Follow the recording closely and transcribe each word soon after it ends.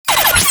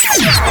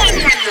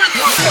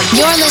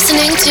You're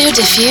listening to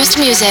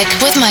Diffused Music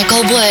with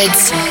Michael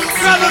Woods.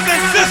 Brothers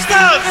and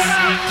sisters!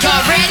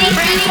 Y'all ready?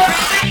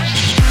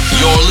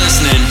 You're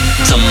listening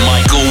to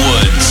Michael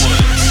Woods.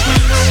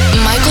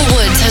 Michael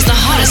Woods has the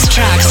hottest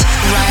tracks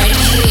right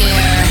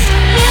here.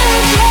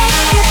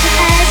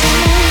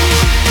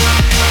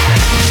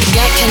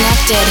 Get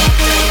connected.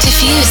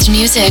 Diffused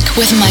Music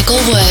with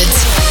Michael Woods.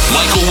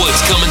 Michael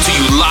Woods coming to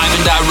you live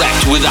and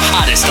direct with the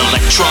hottest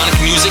electronic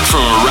music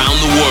from around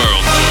the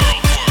world.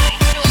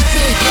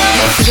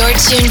 You're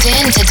tuned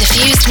in to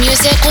Diffused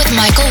Music with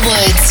Michael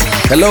Woods.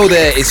 Hello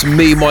there, it's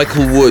me,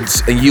 Michael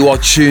Woods, and you are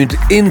tuned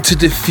into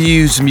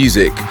Diffused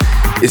Music.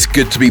 It's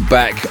good to be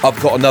back. I've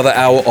got another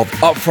hour of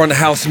upfront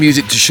house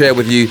music to share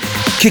with you.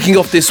 Kicking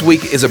off this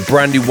week is a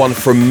brand new one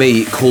from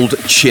me called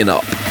Chin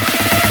Up.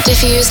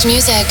 Diffused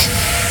Music.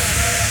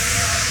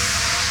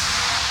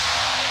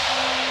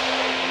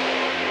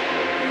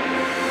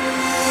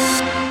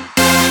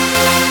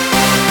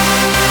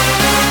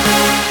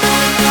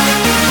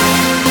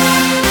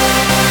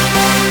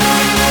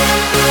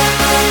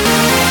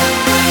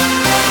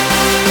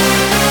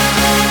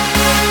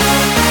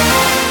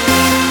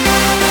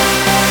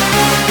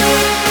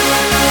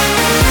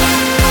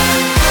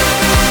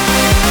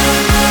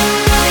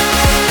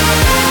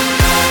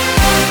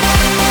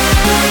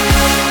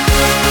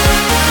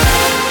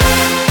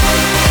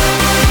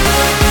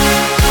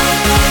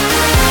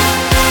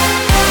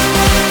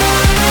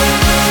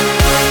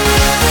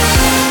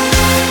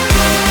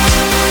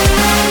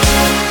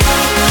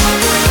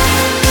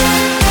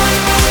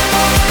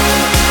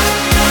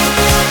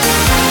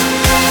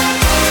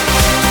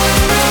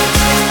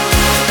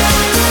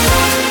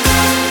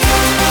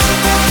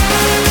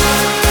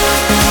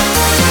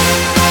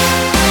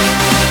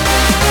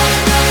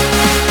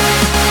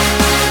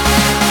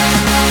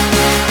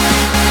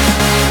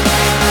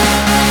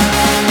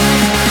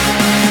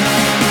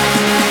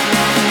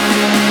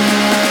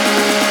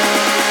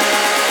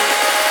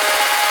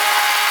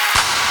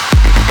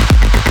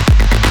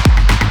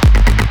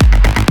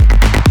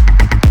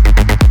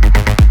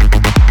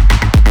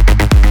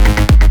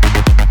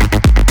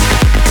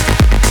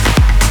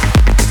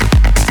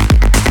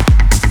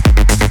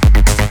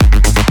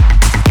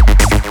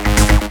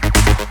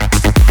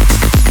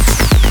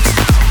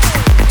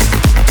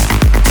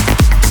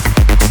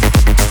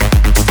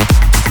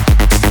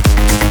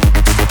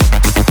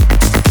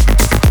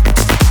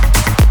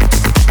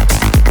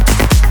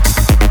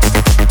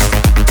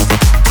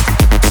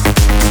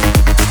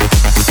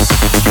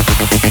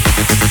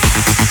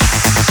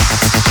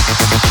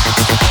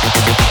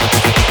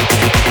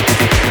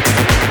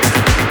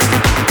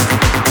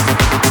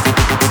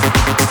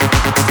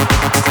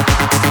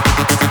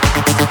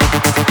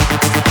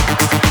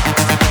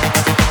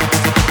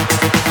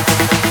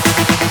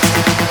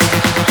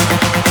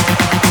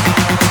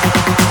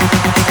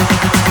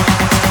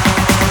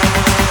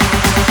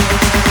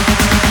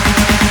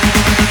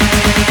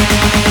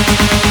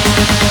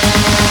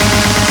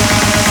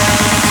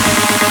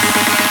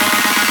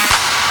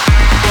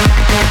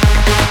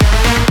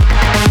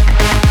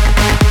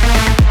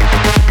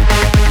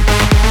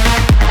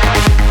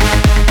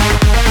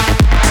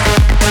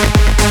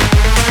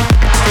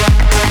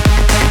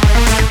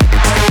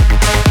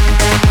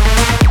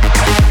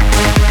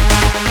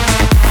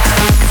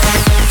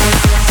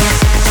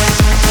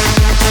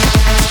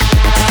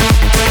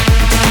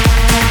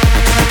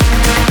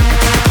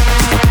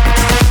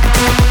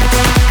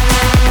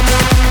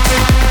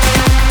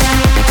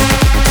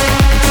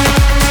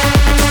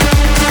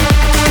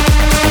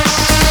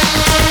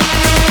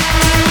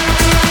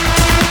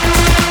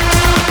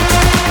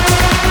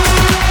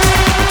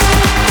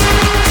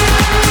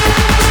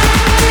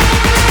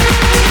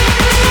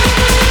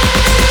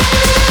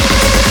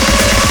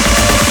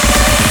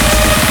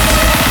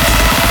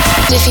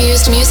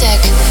 Diffused Music.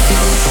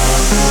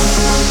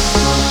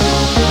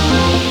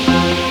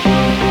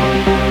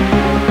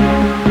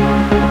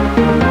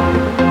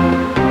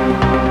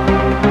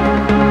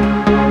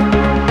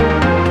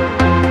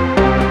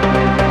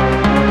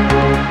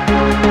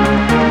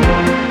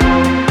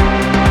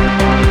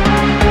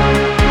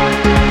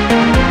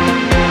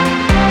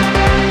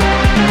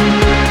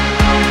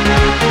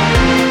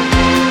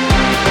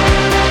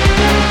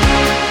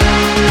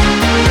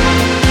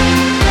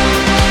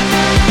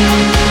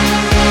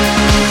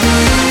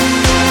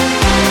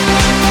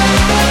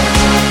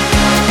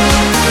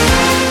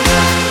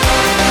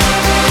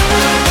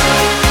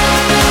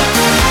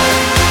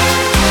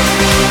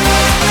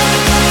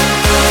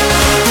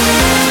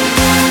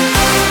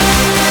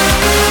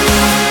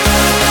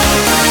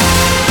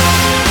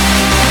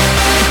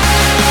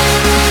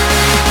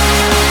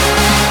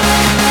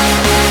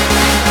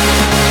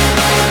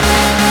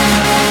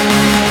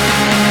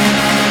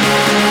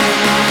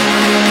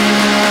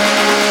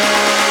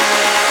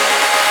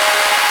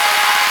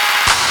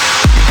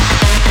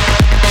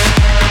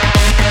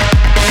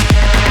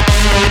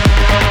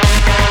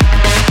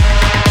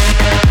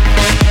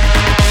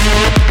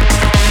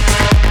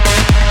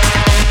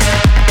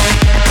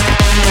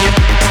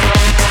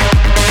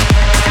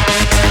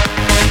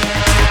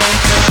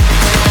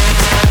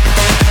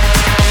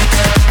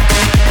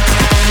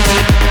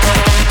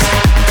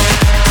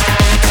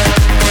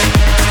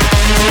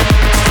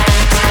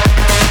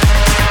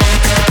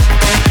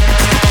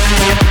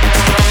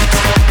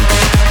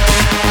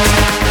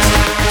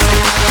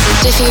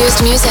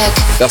 Diffused Music.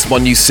 That's my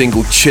new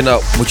single, Chin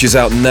Up, which is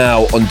out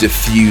now on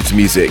Diffused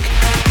Music.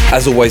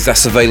 As always,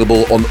 that's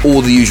available on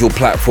all the usual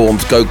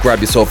platforms. Go grab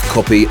yourself a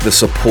copy. The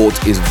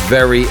support is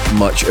very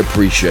much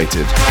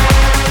appreciated.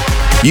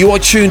 You are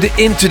tuned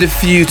into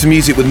Diffused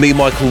Music with me,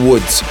 Michael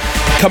Woods.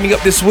 Coming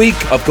up this week,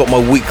 I've got my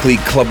weekly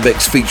club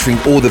mix featuring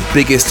all the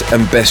biggest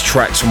and best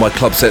tracks from my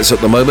club sets at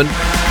the moment.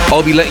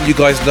 I'll be letting you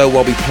guys know what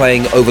I'll be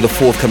playing over the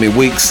forthcoming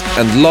weeks.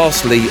 And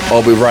lastly,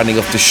 I'll be rounding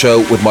off the show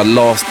with my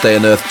Last Day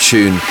on Earth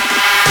tune.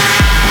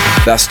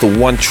 That's the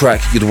one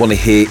track you'd want to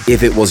hear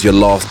if it was your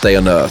last day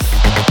on Earth.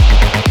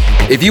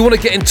 If you want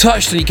to get in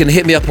touch, then you can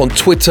hit me up on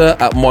Twitter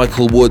at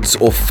Michael Woods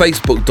or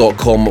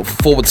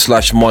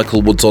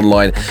Facebook.com/Michael Woods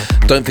Online.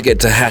 Don't forget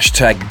to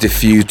hashtag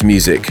Diffused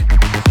Music.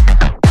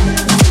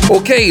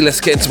 Okay, let's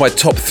get into my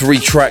top 3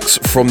 tracks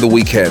from the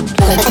weekend.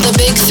 The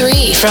Big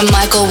 3 from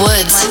Michael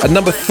Woods. At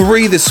number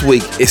 3 this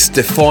week is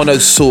Stefano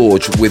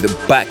Sorge with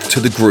Back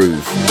to the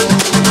Groove.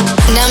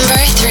 Number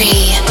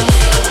 3.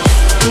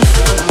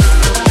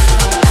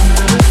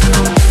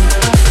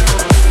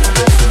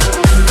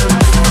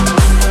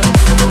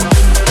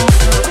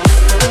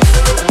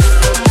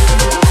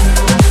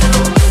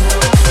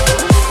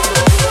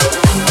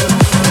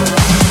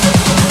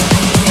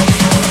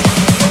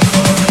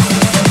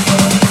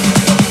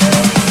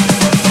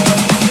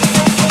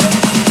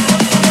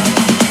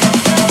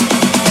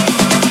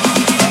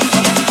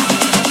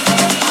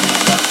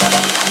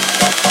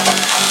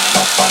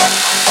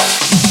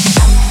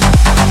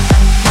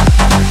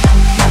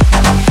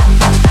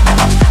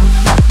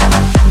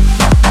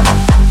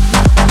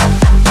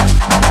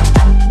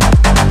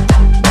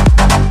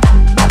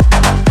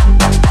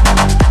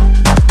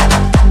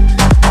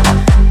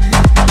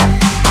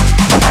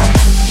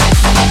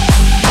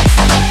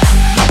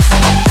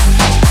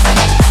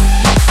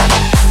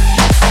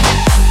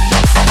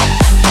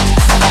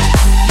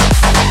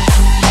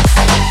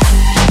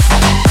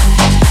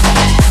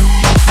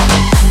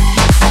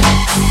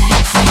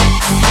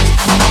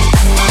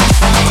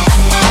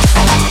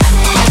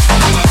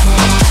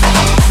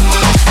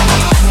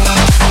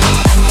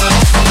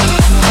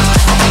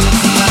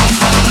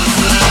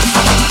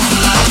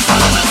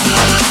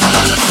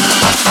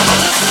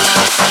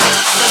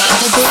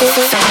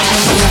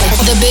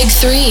 The Big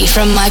 3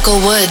 from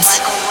Michael Woods.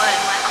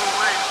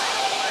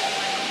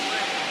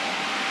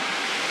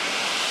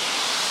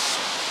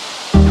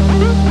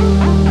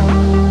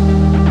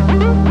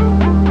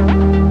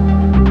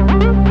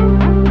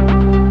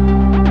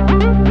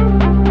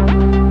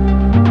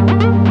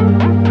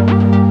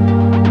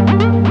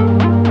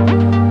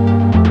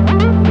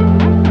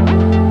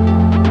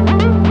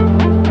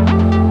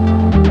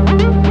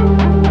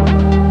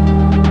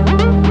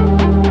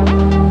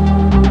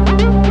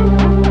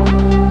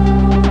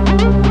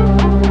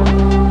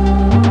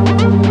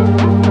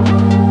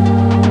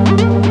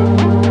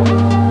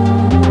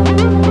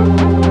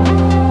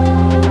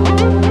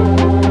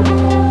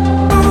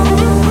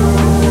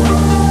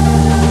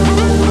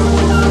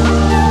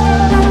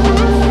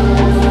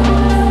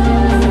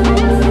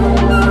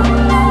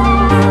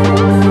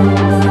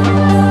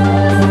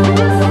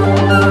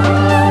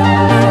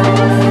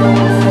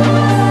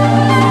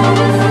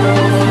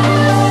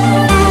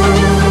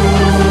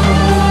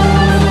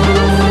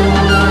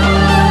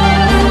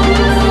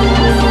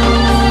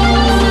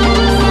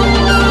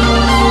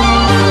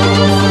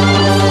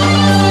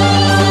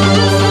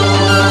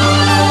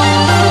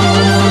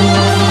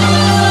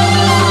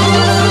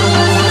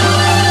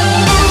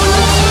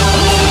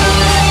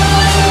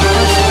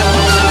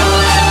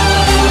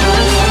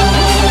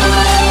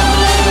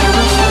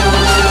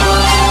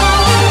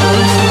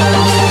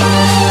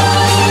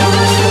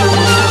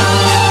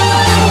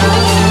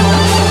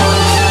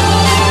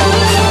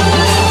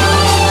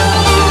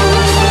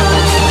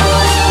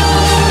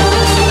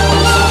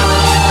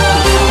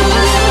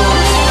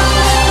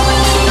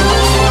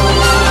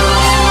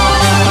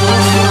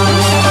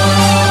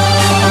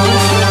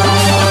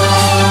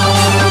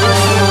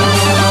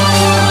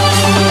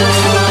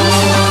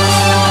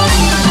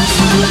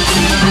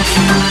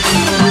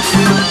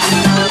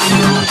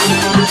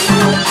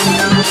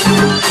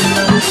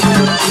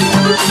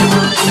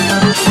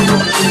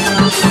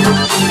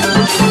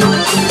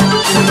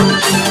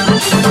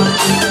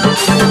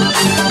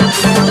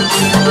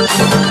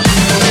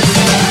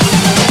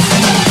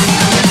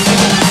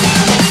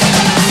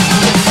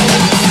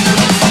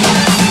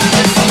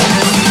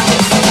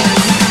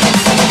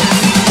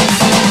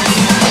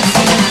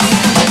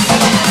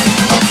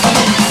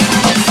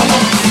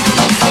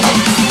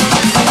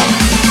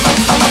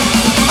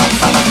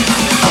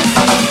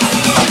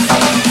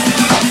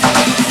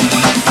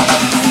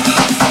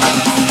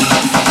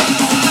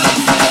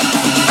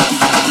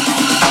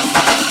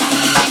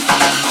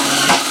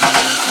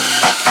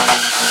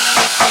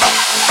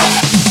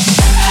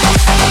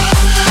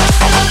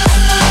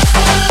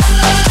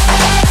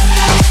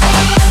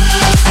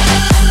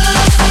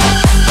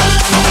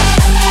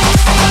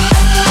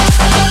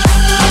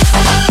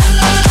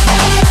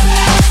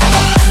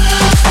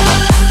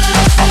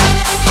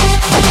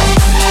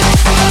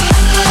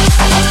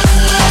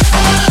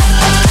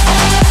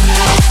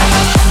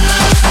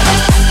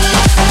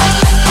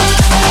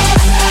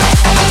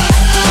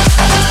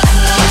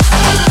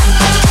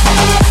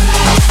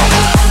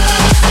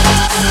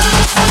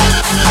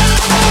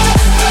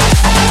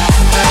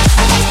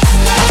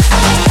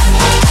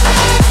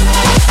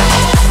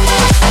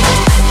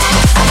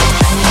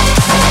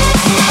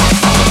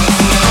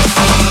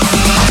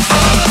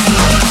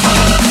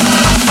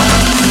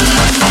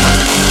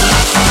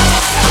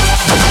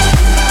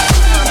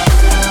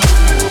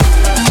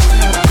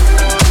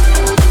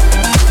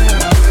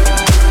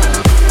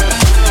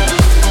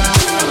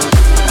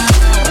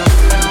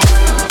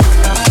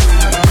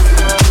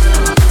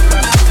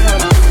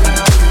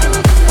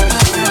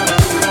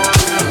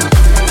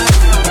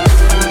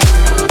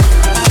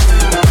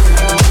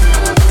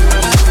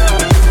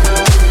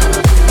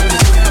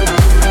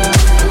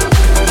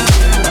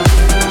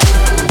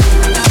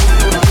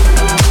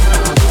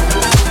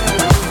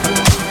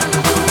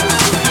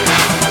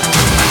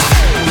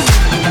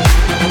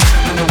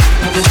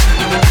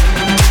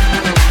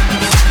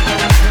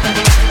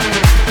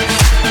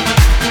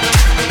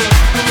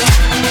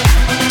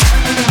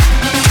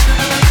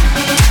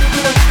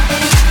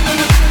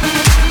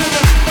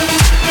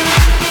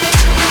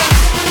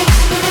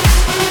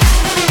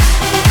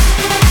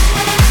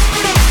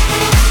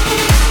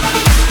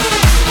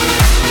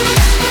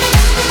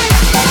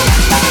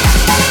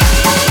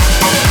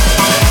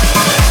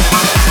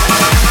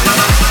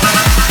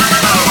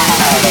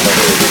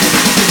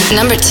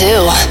 Number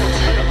 2.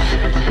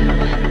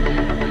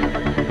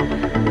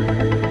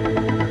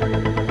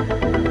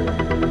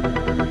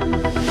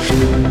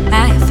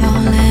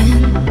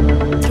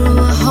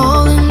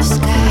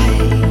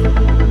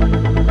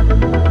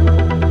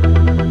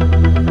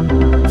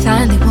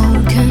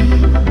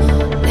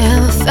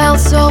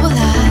 So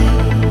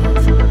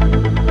alive.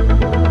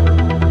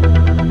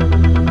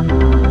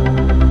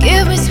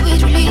 Give me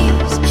sweet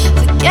release,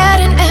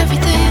 forgetting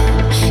everything,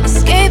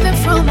 escaping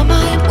from my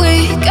mind.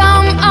 We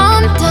come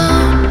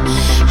undone,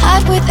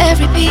 hide with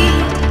every beat,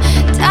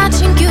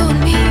 touching you and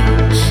me,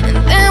 and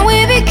then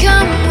we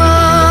become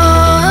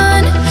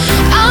one.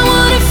 I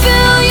wanna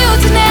feel you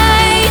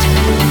tonight.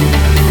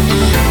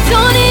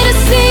 Don't need to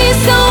see,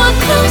 so I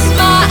close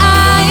my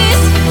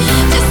eyes.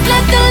 Just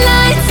let the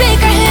light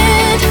take our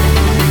hand.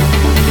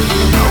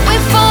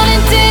 We're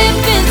falling deep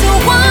into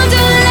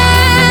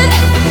wonderland.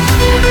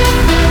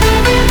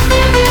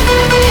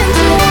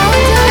 Into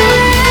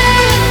wonderland.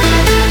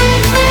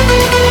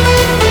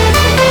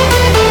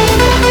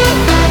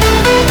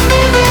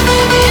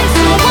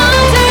 Into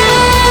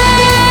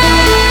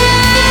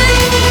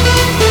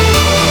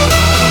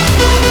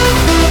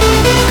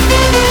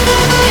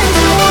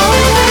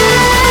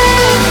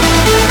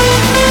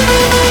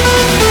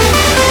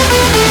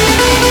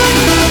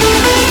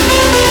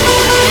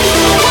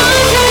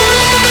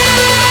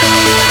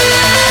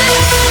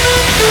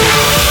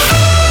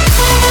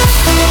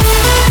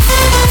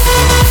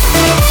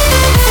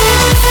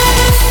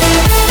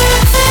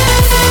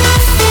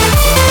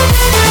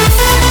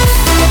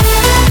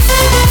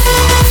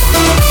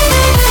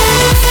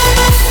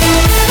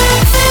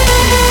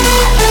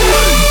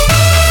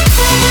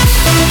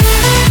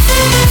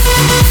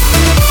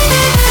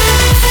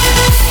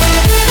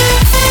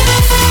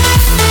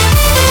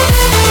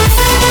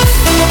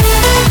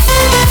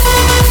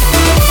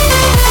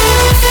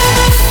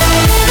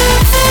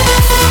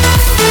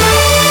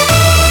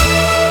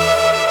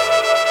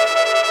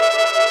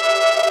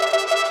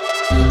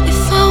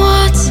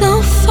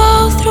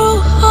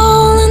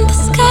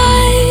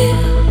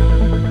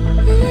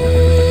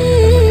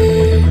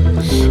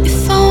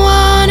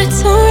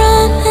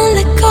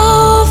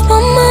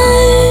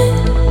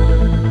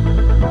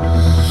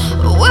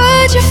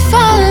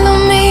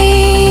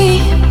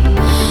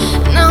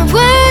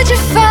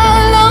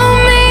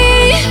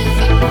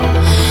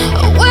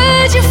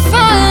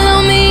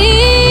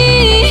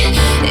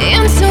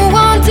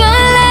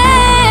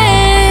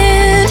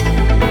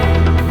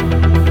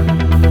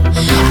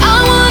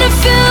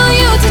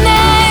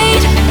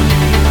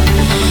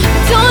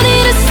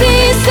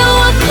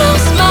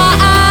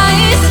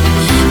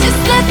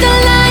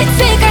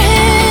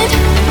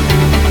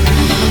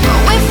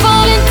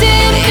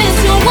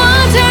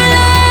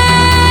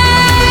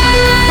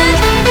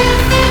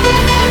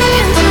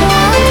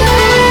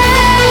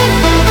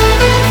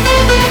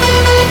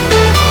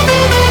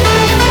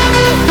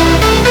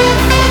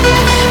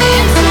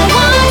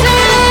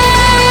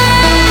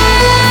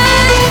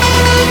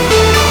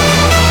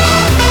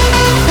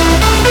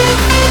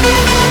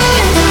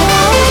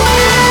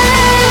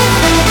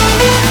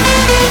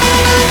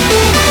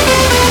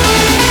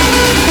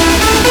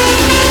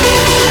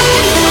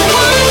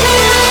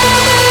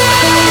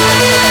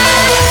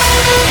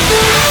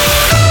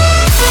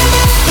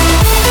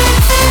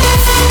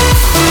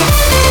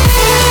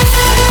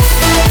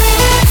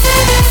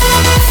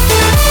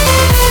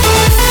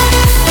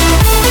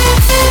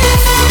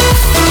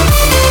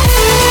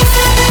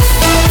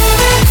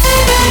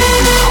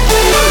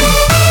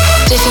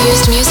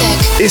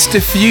It's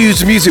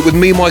Diffused Music with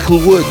me, Michael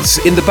Woods.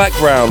 In the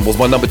background was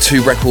my number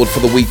 2 record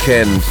for the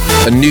weekend,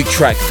 a new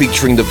track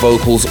featuring the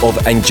vocals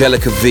of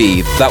Angelica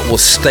V. That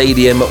was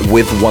Stadium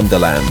with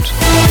Wonderland.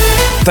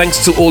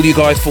 Thanks to all you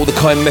guys for all the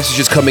kind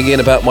messages coming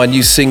in about my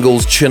new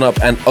singles, Chin Up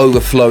and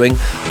Overflowing.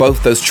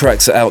 Both those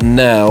tracks are out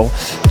now.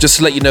 Just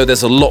to let you know,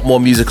 there's a lot more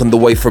music on the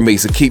way from me,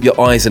 so keep your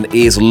eyes and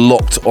ears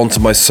locked onto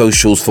my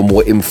socials for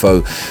more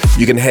info.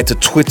 You can head to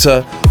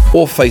Twitter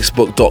or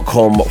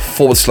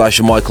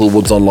Facebook.com/Michael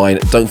Woods Online.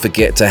 Don't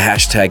forget to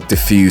hashtag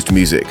Diffused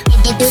Music.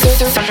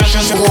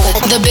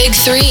 The Big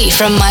 3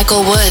 from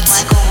Michael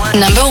Woods.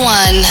 Number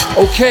 1.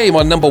 Okay,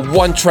 my number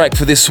 1 track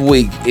for this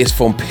week is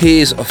from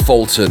Piers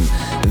Fulton.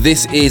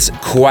 This is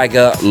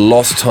Quagga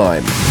Lost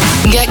Time.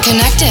 Get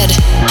connected.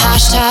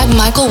 Hashtag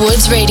Michael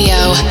Woods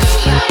Radio.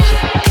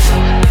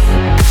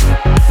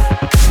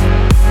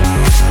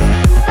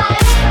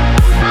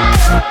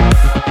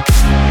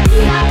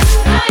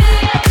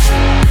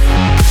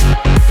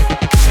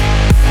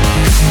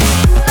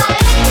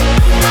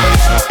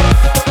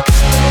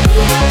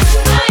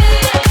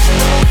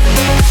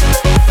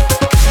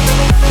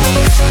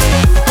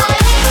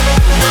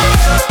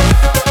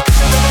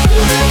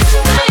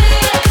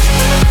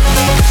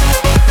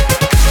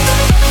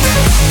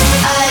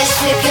 Eyes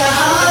flip, your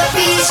heart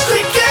beats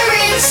quicker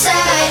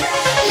inside.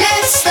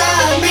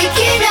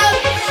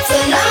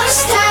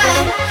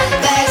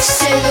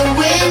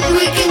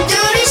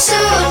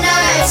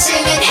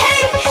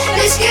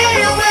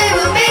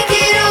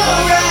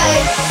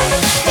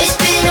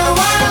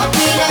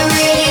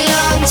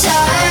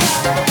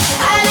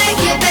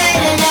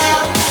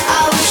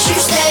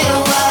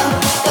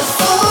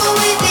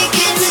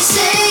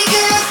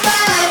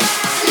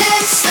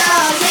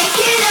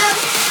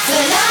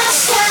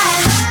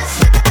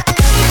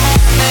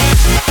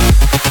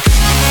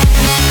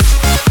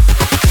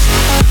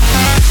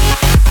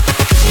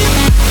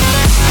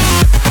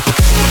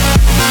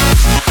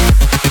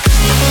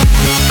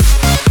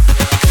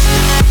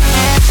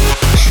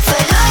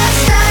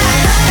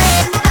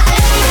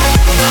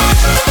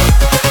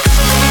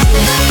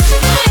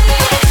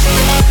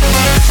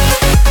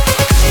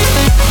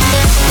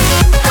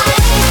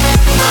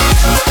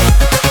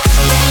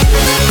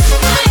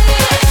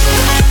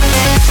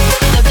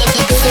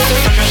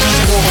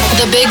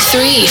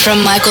 3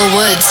 from Michael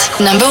Woods.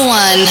 Number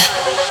 1.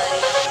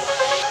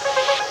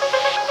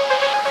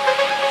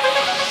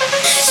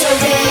 So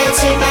babe,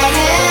 take my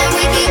hand,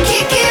 we can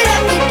kick it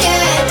up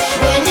again.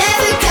 We're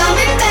never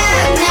coming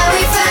back. Now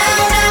we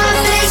found our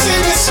place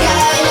in the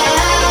skyline.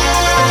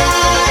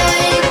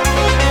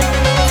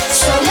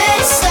 So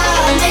let's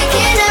start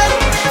making up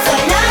for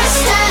last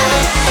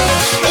time.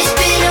 It's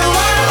been a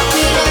while,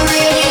 been a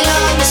really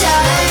long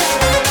time.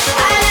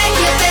 I like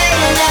you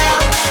better now.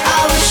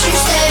 I wish you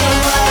stayed a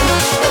while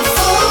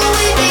before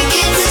we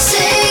begin to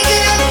say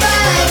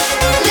goodbye.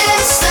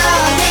 Let's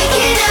start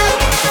making up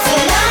for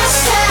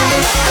last time.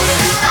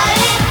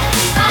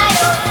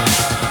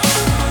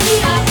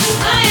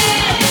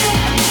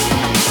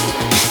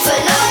 For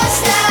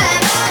last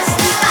time,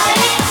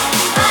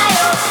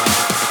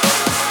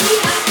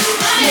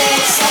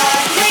 let's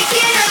start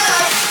making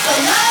up for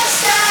last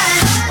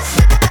time.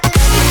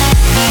 For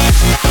last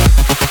time.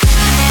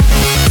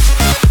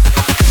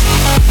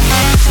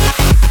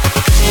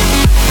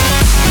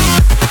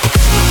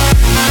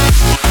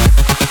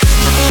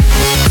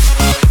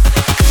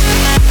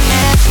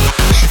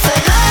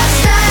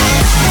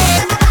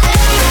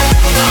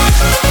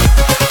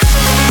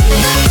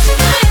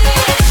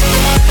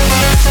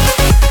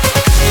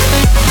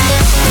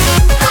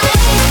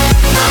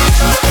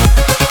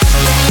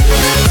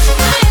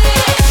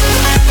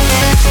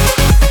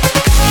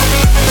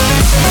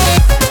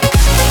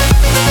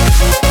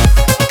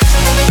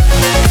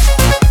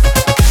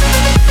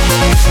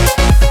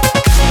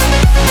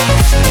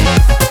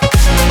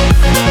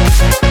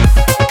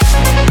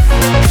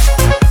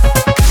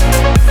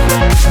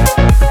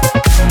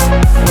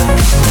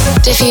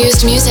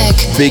 Diffused music.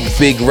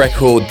 Big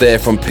record there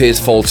from Piers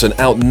Fulton,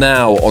 out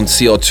now on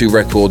CR2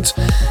 Records.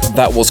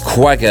 That was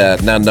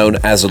Quagga, now known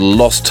as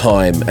Lost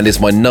Time, and is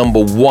my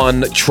number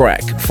 1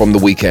 track from the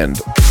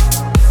weekend.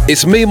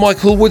 It's me,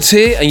 Michael Woods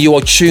here, and you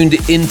are tuned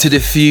into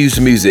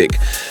Diffused Music.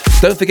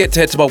 Don't forget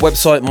to head to my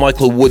website,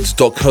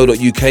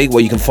 michaelwoods.co.uk,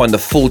 where you can find the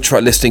full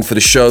track listing for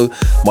the show,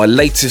 my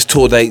latest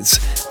tour dates,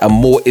 and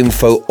more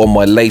info on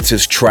my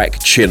latest track,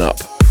 Chin Up.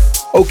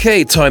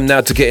 Okay, time now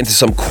to get into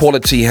some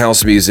quality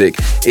house music.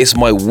 It's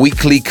my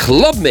weekly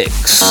club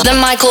mix. The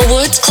Michael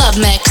Woods Club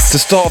Mix. To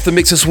start off the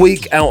mix this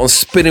week, out on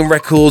Spinning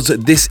Records,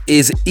 this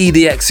is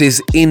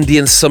EDX's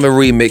Indian Summer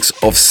remix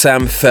of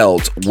Sam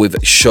Feld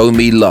with Show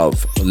Me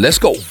Love. Let's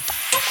go.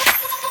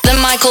 The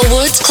Michael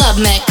Woods Club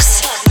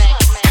Mix.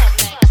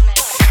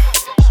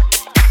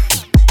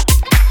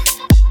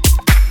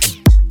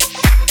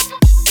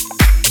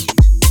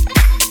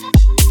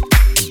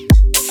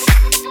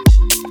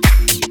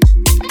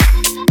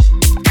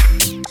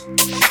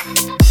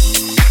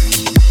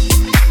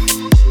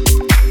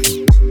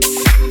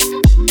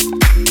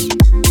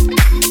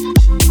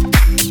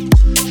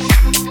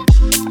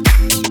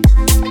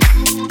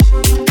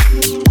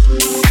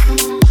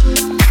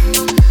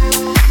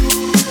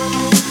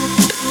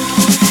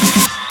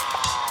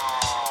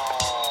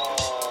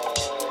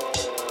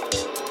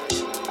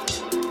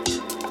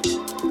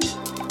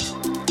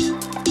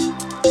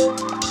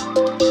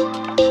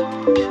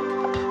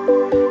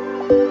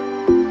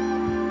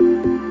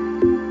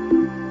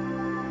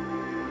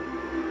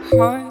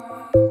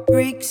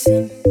 Heartbreaks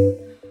and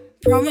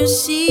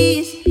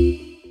promises,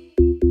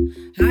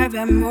 I've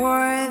had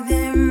more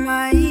than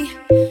my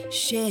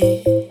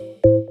share.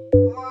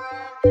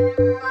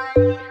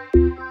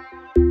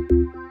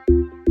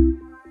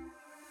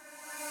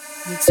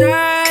 I'm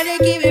tired of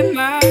giving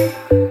my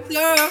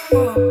love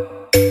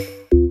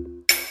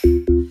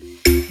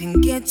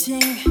and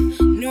getting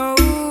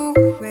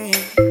nowhere.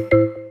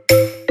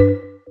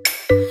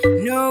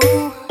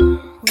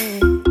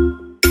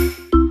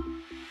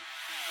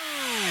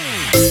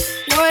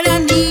 What I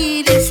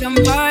need is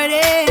somebody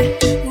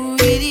who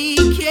really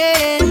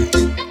cares.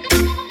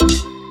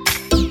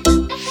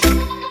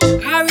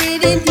 I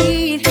really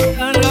need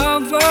a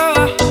lover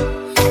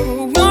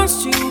who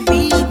wants to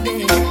be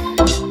there.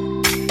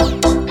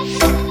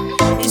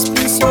 It's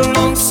been so long.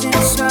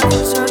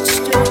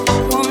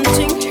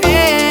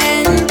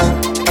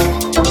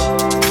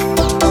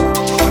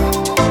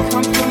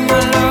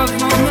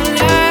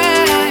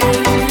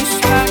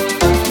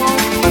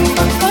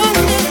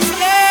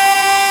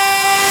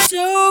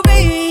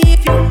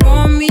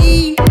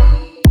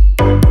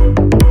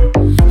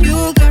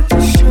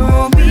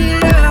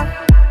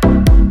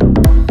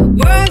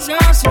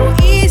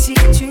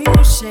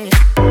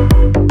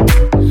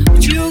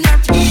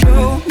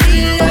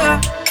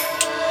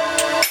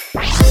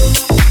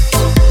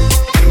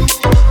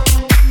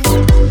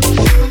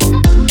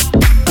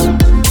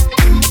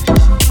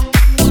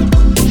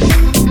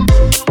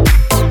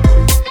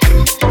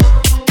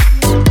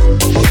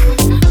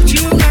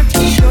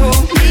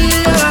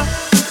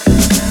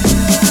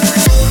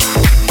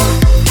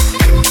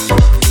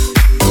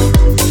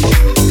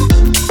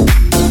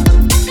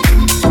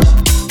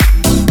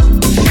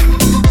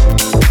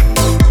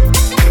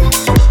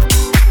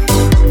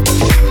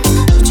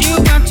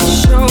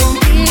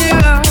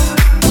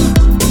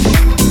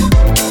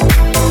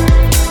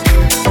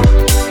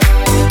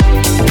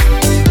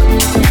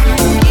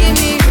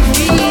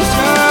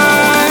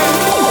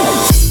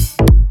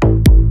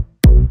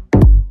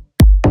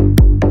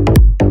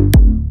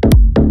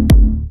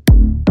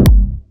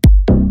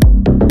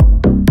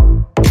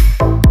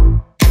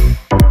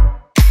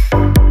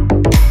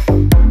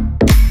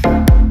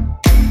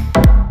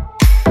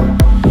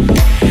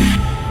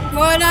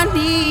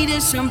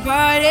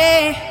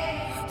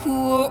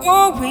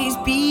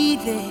 be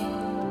there?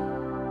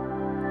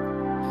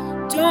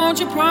 Don't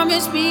you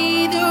promise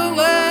me the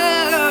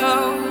world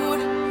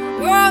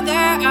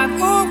that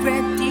I've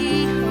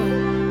already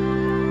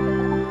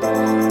heard?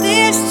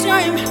 This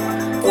time,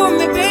 for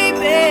me,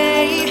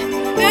 baby,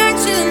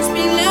 actions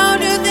speak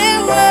louder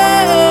than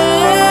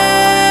words.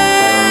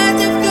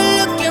 If you're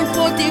looking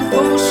for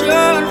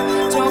devotion,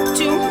 talk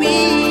to me.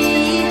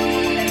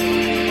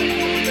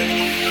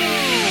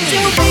 So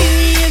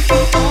baby, if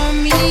you want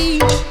me,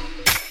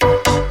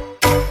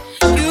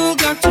 you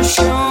got to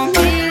show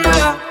me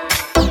love.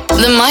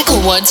 The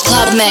Michael Woods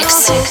Club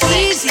Mix.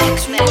 Easy to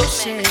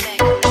say,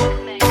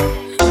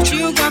 but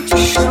you got to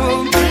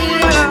show me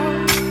love.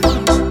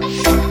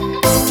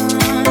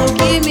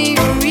 Give me a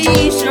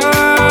reason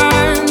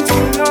to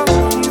love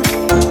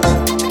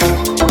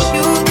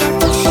you. You got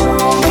to show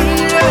me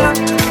love.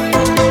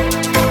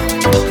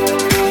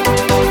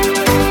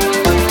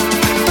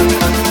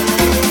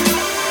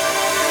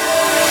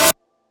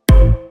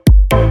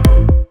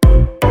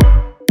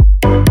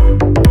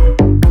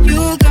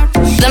 You got to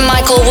The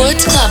Michael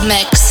Woods Club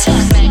Mix. You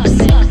got to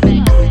show me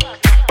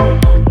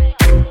love.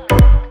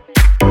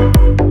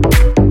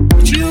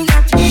 You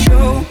got to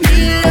show me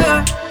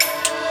love.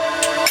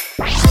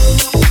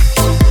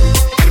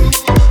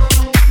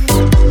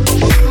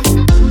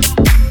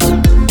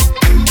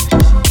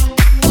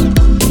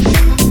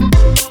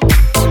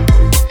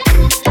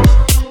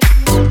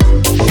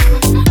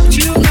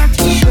 You got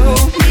to show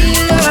me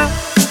love.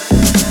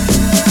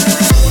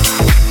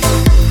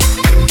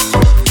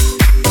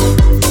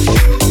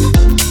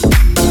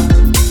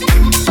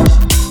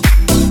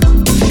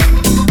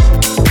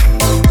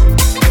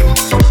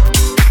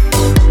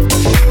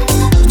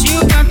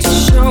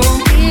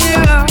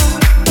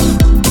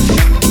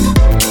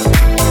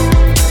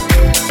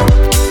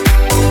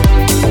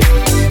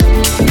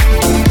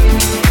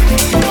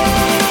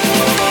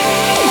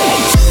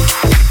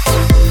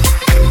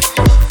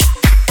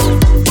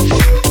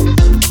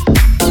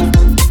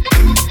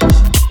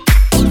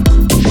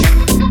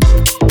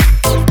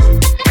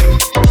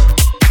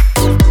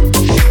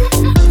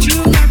 You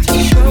got to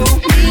show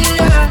me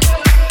love.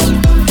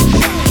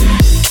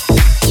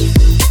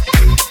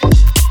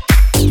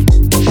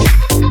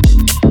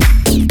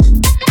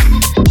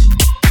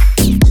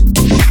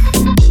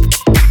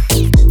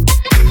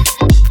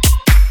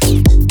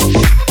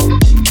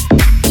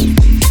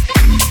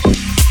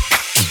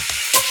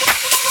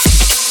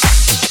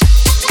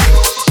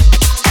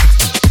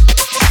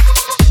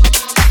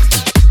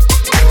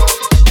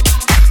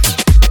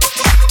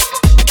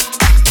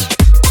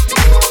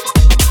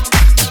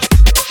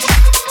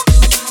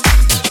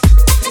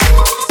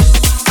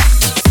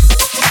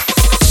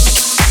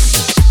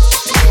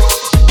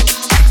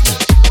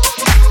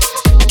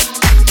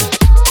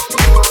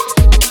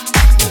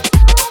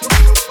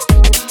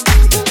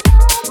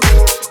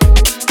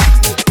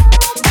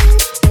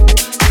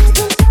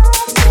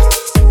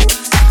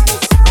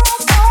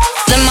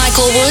 The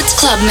Michael Woods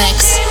Club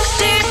Mix.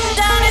 Deep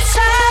down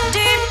inside,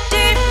 deep,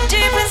 deep,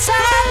 deep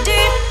inside,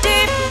 deep,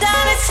 deep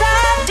down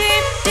inside,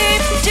 deep,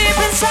 deep, deep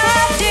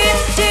inside, deep,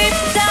 deep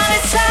down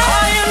inside.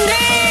 All you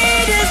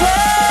need is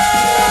love.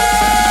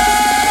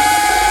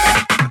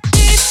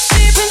 Deep,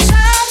 deep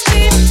inside,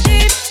 deep,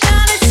 deep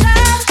down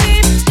inside,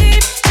 deep,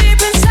 deep, deep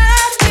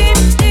inside, deep,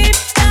 deep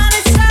down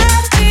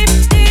inside, deep,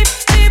 deep,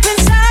 deep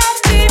inside,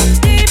 deep,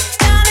 deep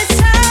down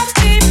inside,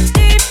 deep,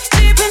 deep,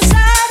 deep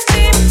inside,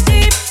 deep,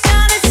 deep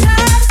down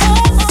inside,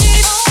 oh,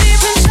 deep,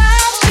 deep inside.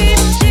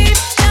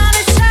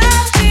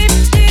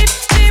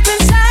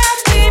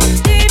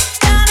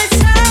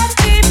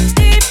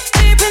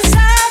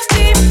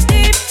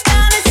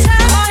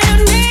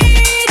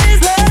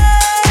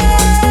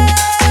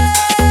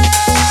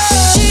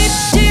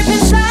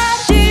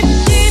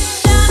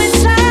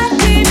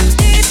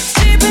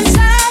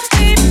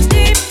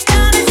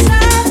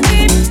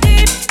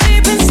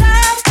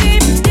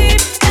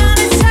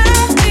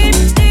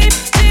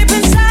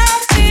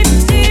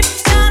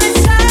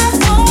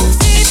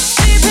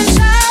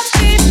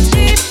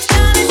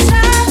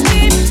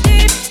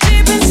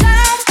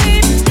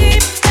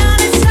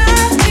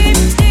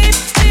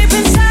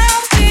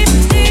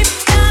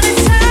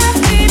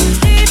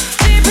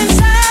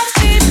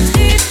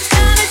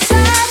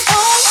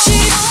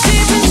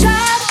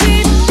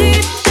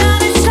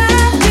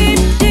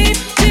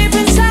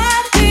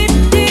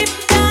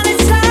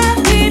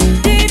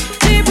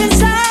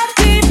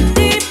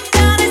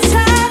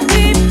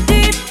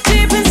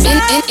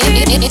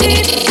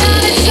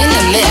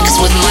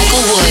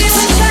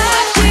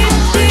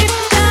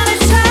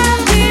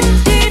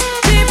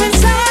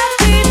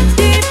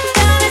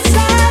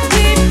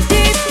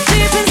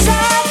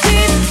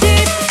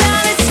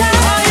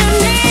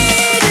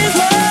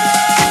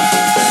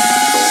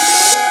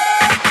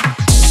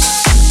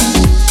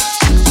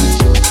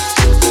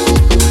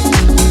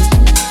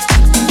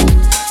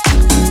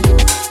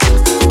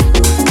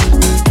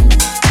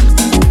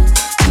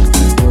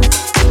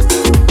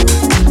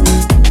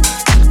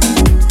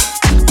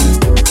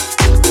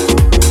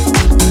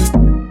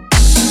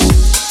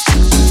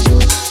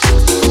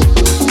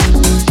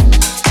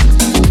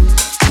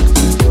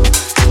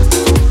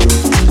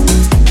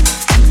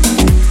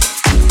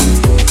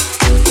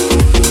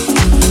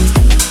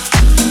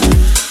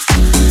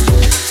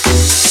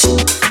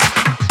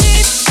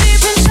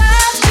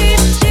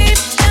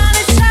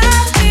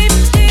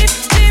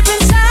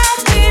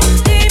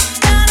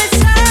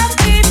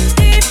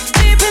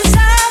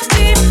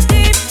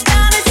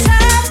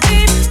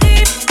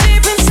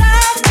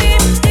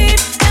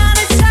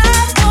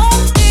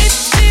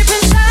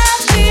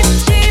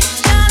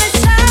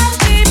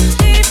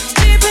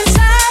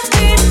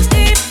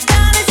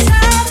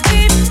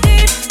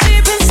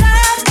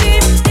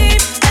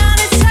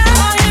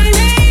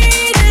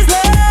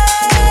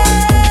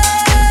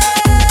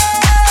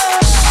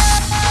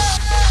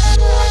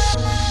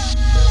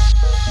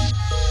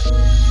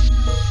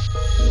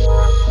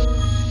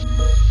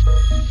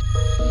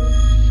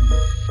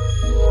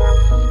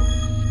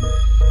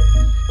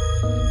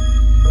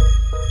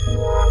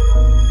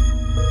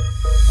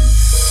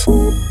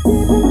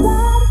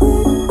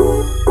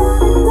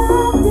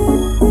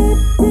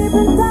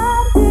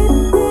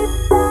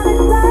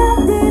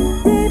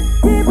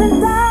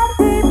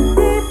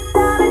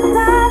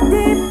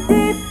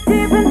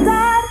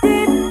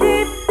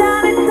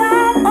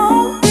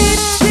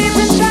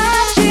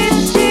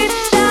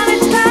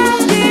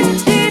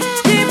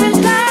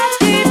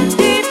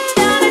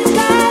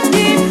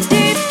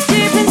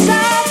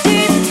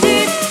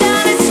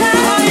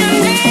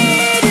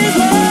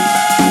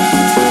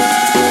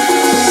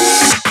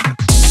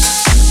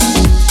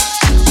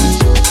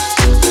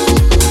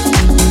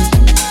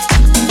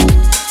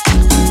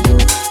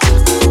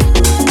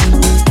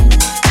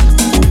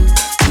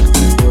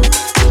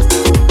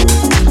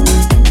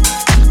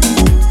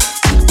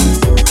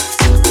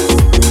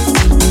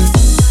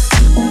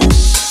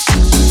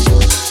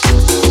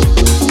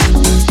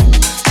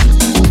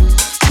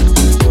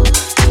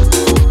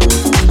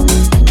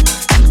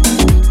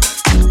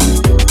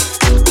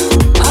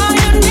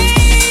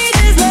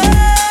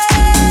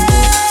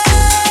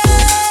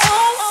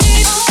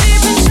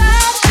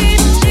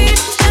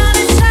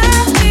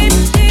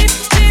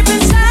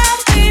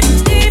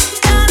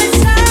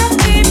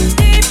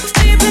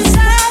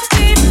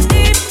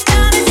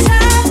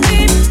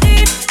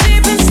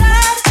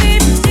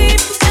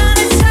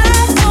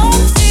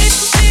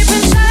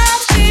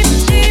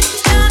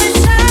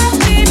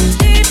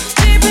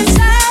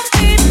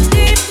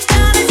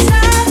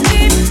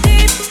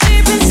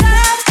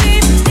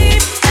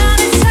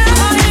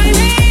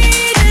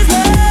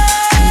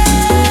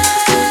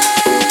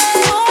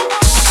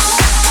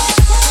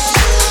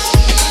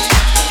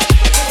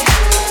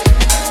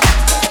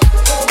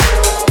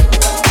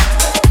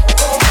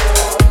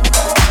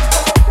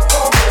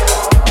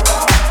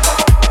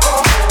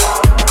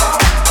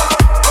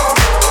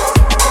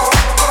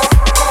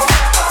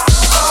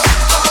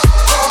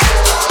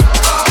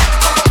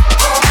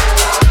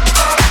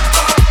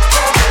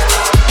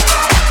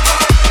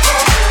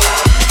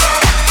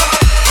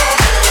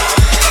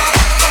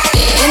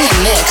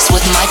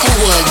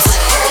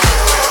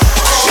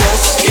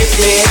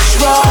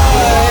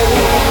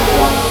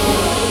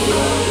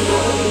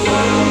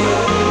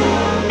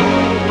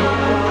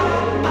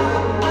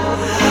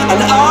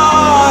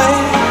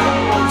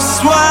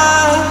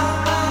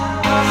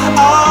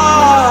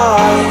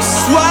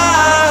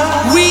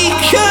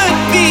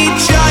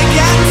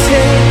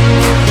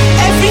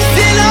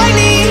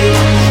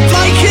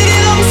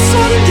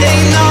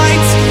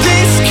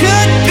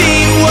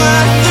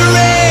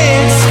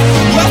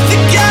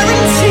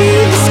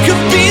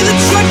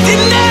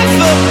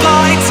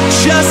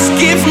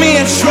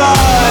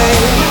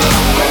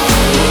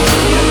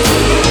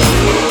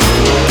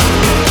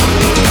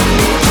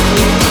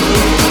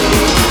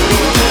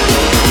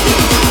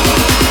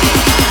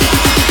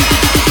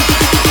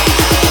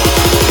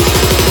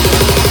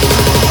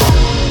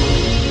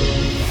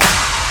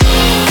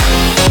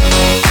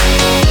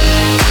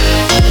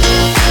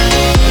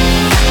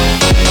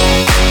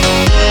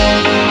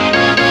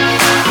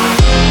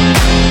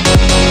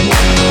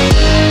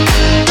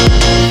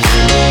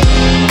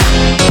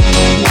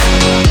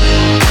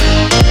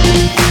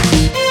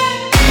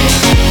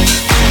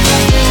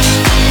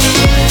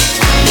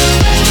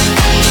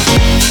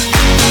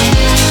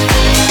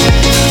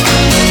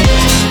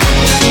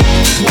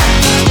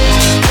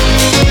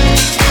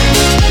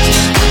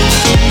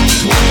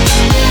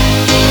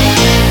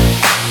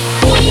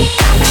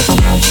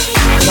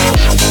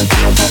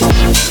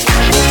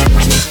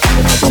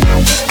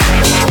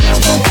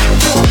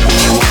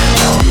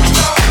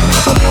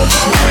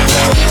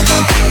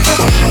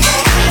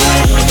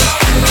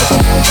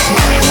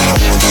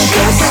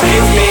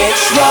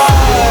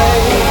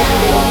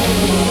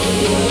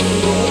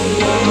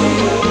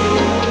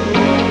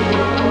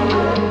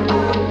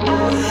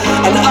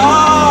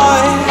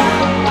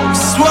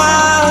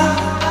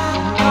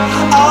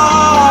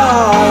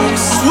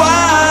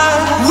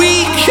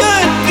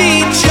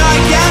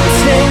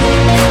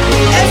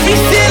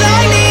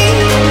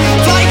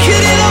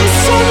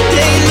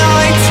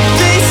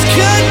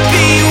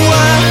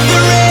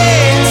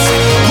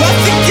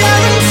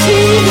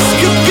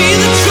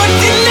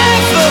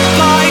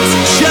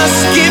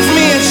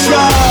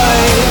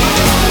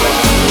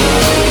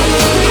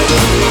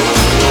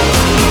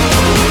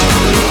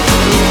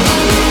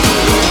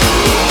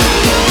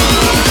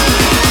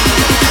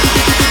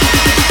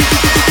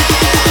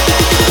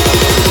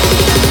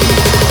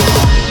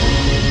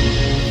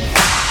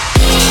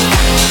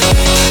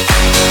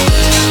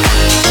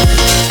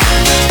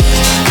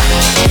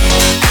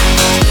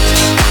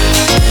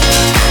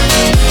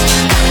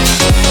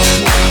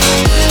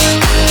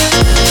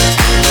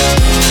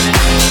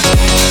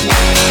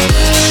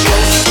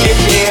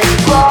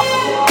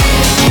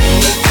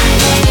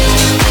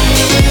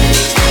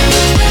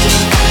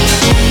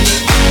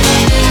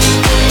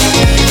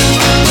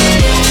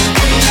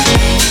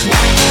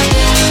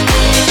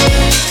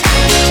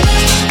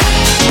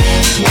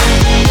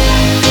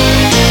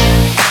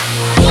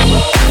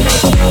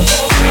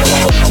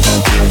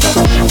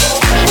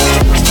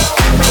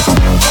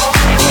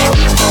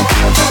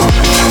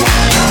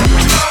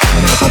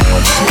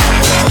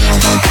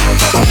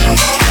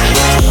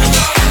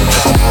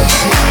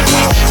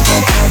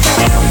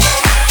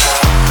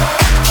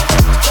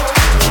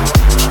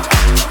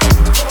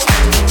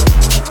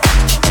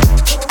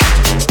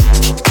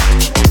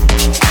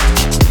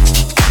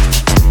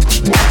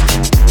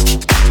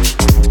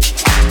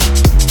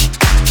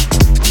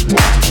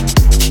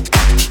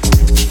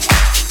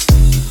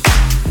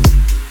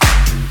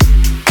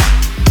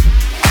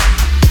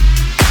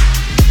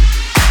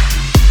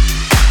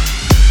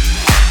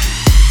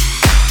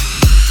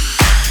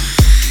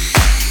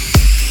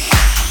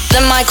 The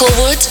Michael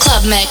Woods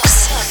Club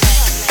Mix.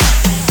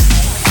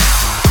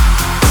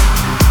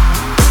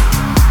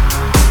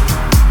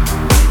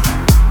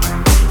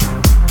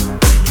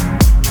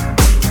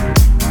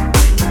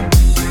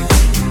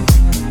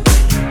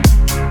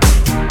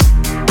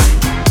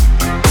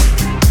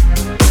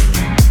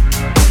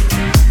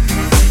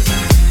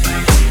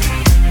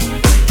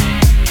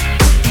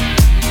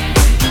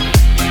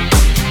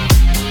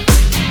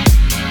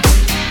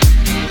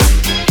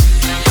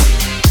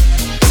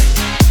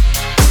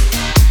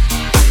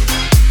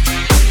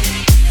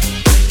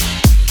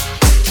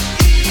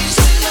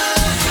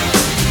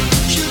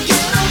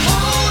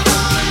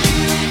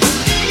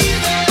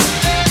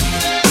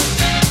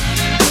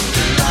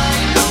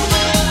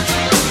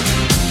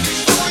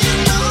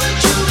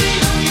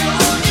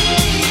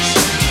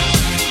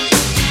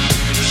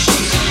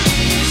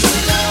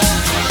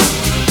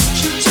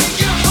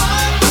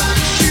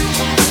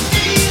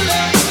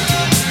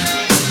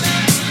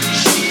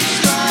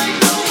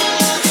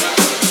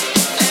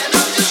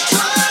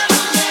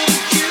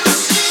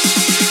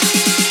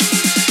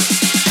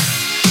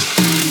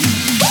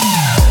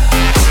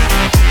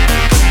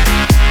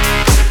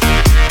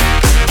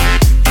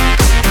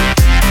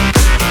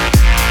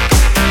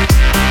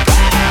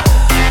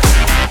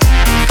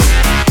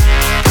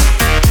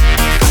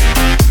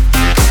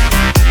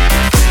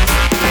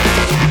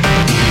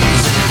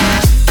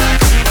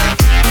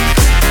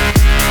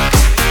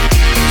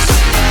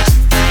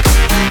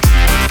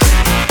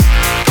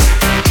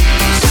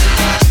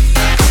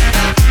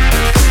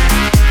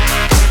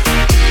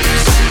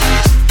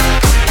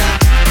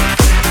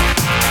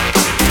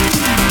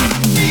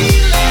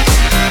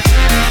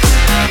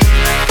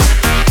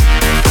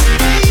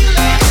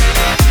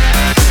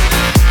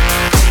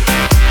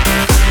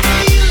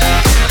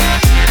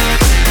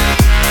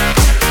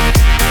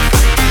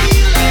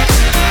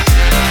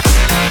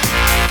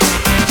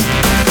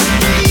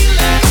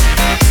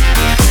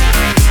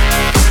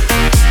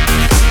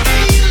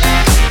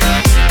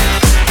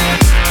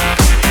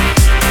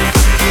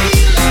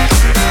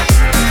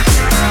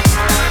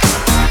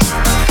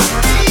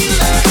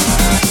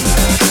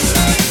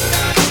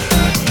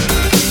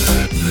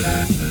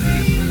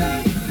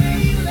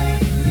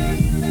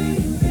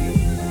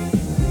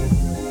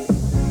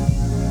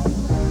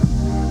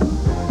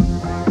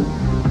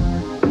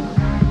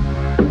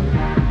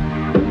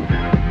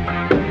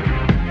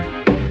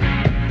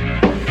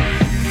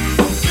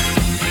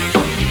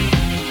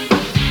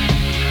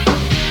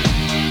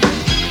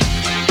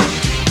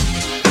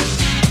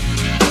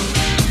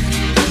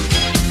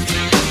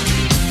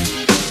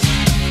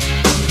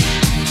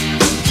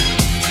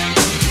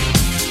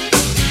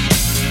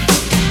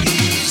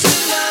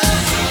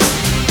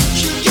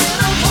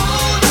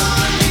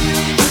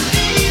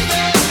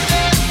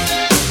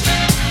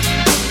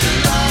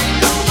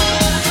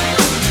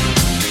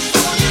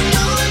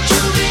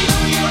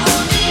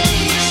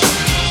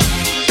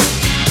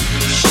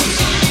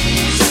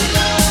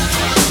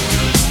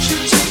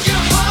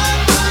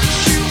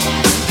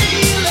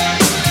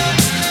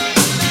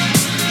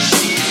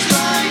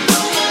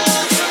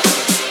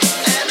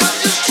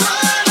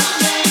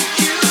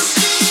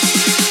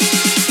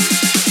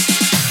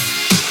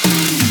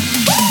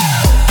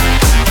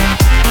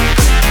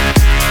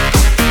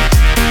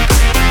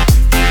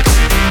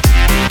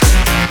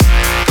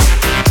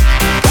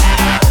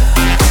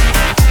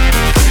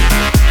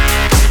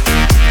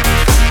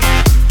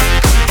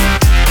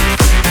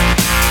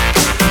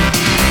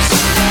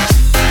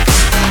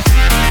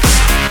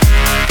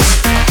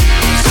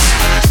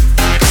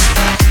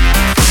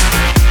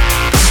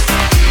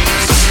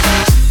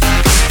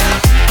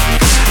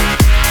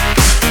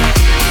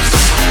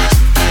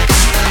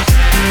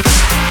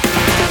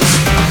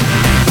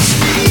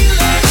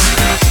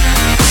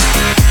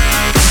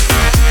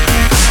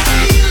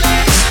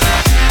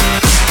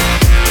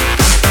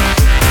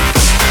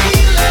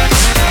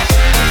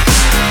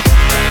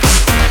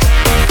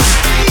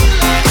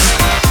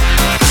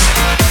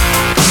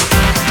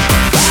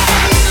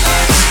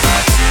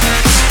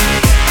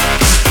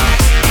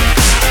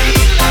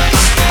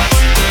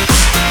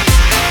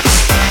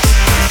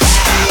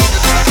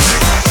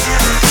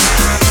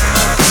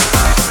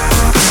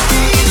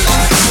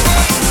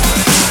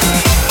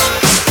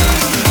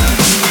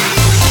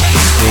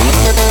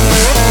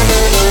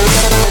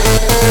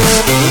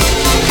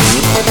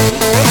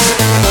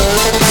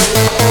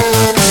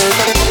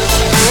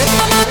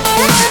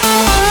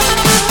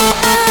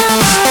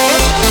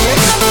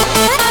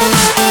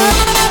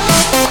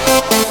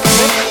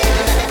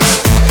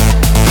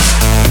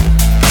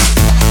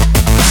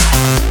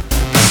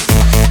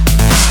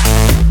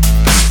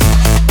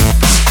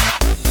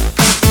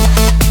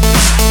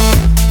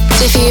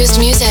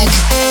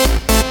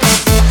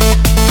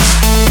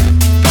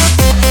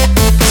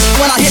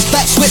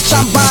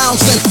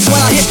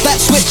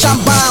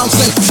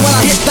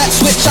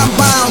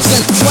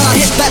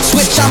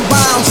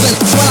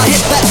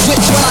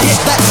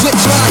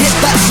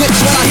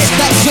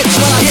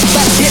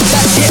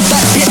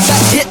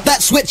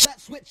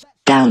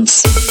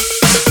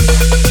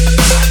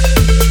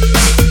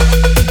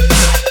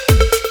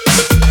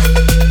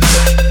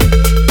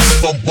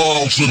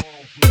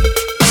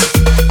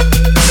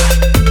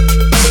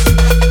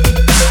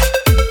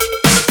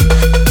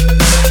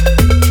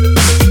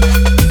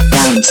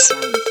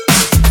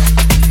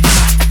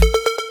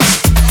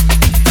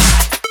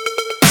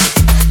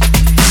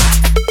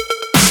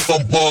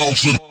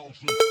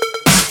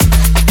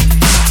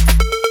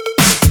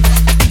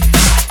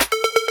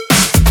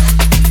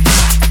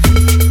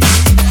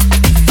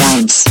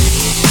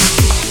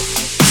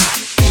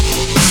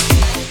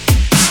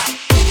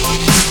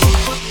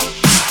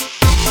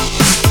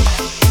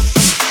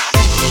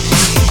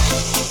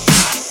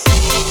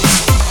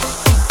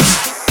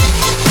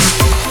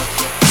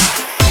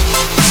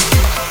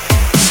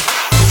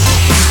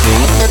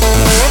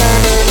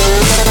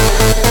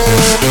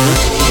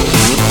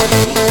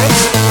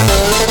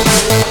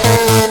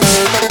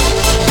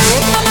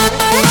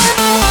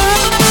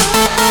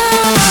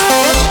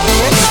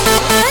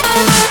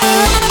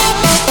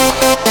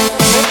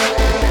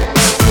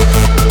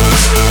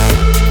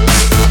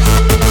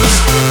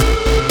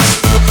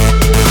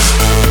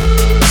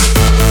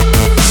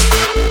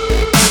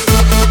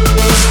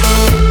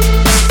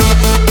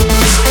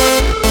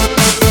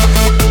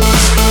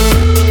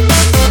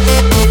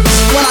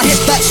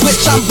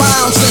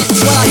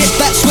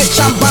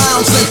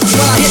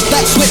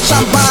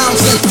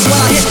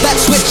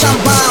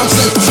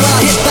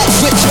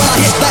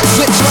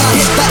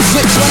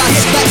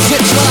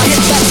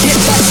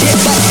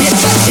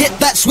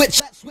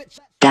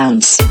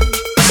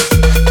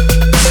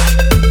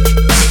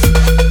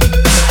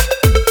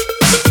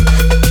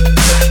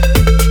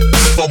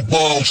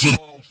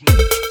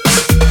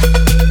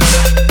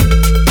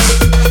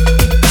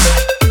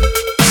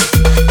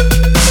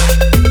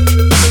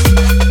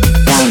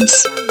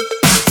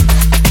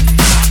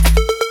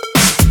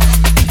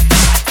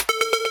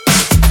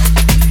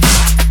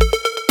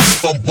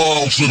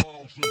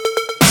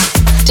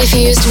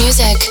 Diffused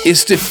music.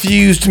 It's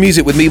Diffused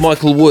Music with me,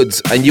 Michael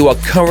Woods, and you are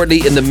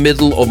currently in the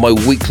middle of my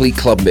weekly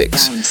club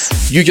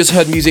mix. You just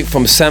heard music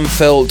from Sam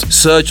Feld,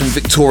 Serge and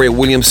Victoria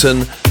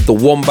Williamson, The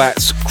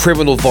Wombats,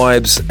 Criminal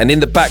Vibes, and in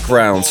the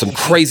background, some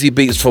crazy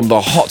beats from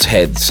the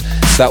Hotheads.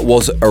 That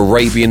was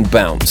Arabian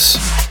Bounce.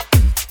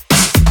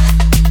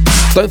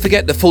 Don't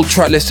forget the full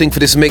track listing for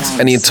this mix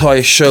and the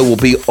entire show will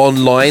be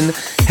online.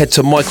 Head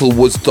to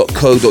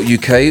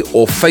michaelwoods.co.uk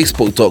or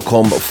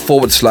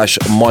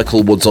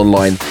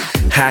facebook.com/michaelwoodsonline,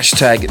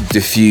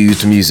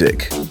 #diffused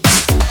music.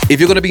 If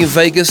you're going to be in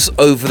Vegas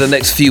over the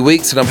next few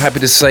weeks, then I'm happy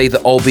to say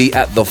that I'll be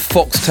at the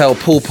Foxtail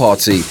Pool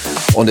Party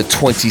on the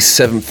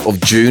 27th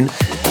of June.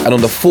 And on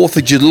the 4th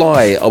of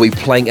July, I'll be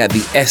playing at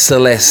the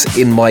SLS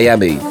in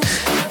Miami.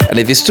 And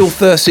if you're still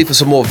thirsty for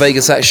some more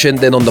Vegas action,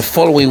 then on the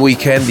following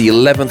weekend, the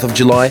 11th of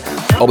July,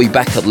 I'll be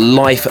back at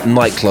Life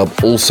Nightclub,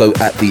 also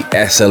at the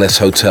SLS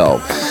Hotel.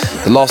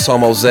 The last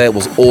time I was there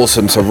was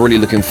awesome, so I'm really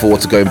looking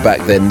forward to going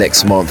back there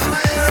next month.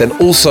 Then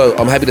also,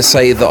 I'm happy to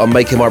say that I'm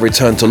making my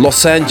return to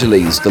Los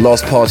Angeles. The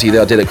last party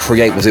that I did at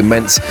Create was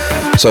immense,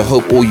 so I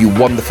hope all you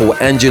wonderful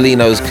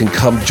Angelinos can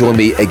come join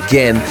me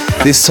again.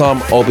 This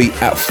time, I'll be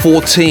at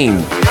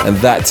 14, and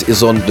that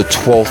is on the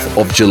 12th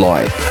of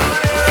July.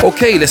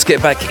 Okay, let's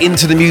get back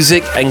into the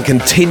music and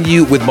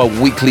continue with my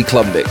weekly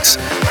club mix.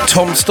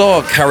 Tom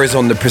Starr carries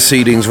on the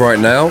proceedings right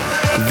now.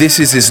 This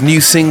is his new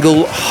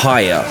single,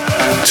 Higher.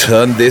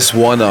 Turn this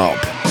one up.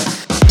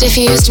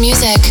 Diffused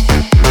music.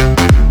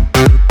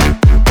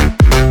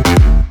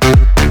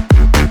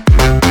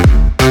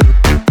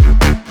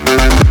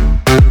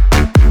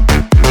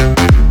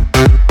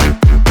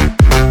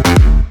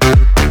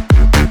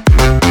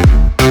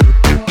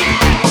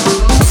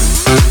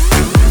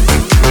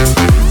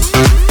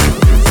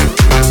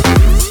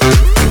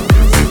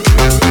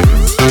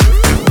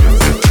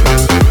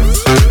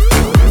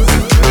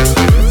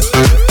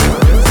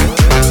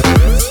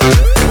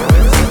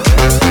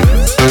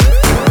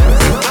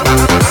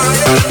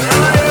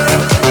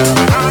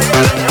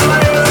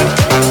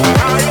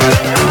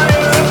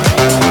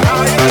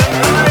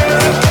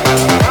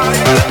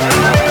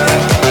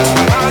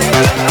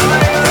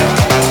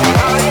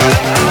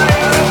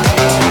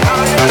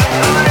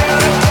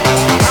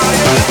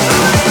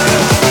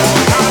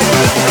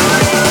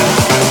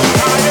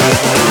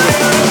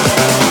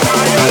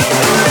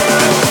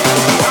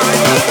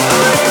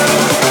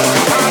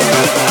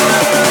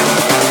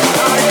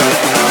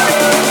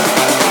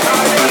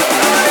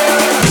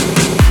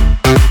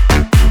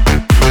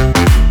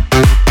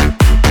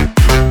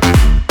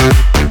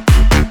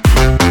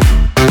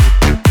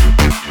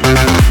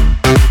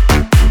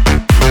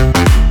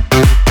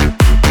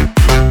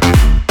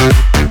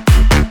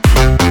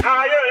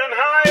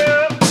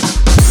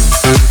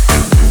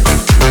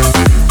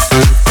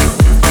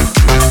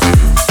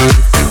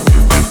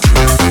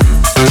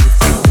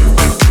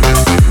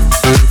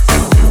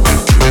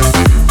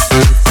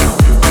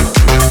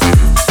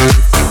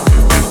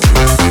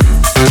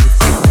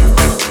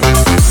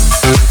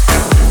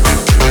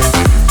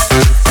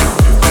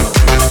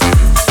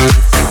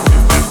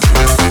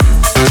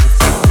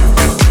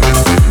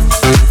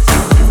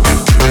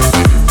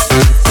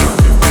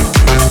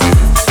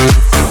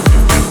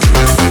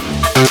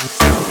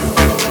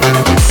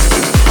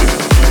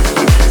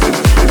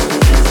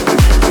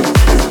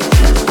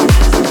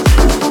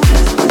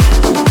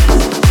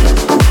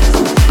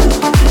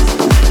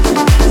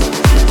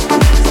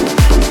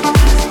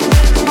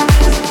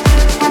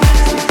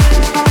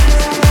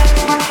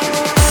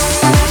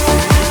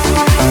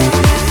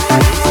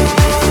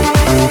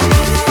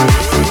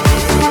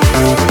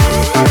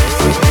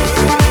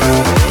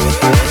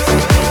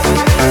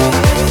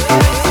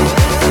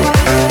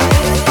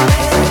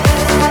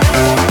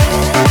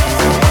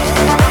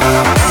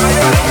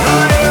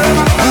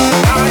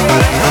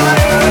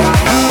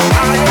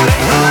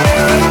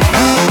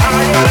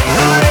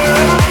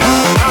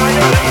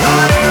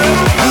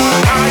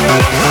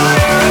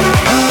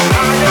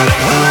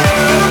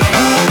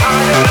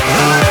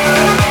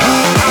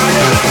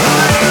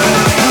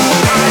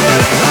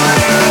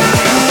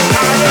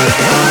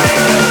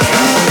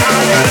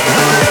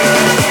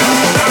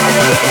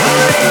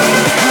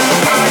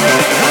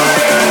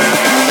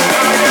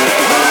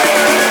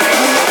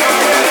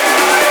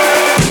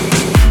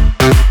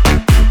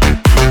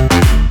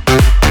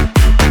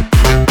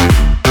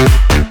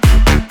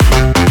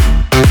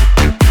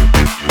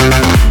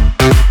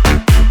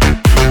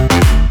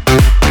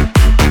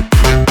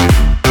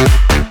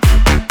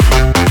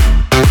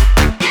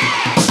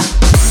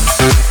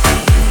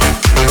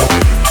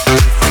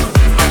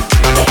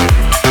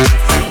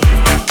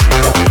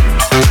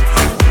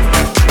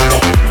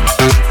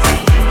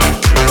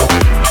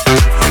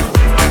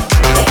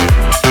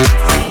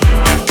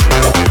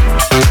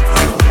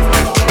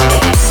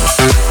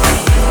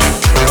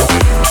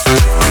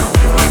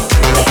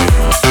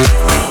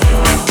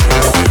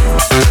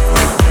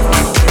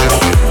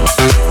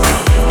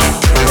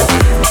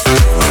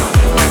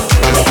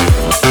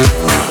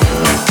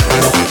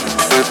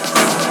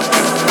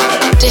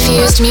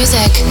 diffused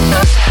music.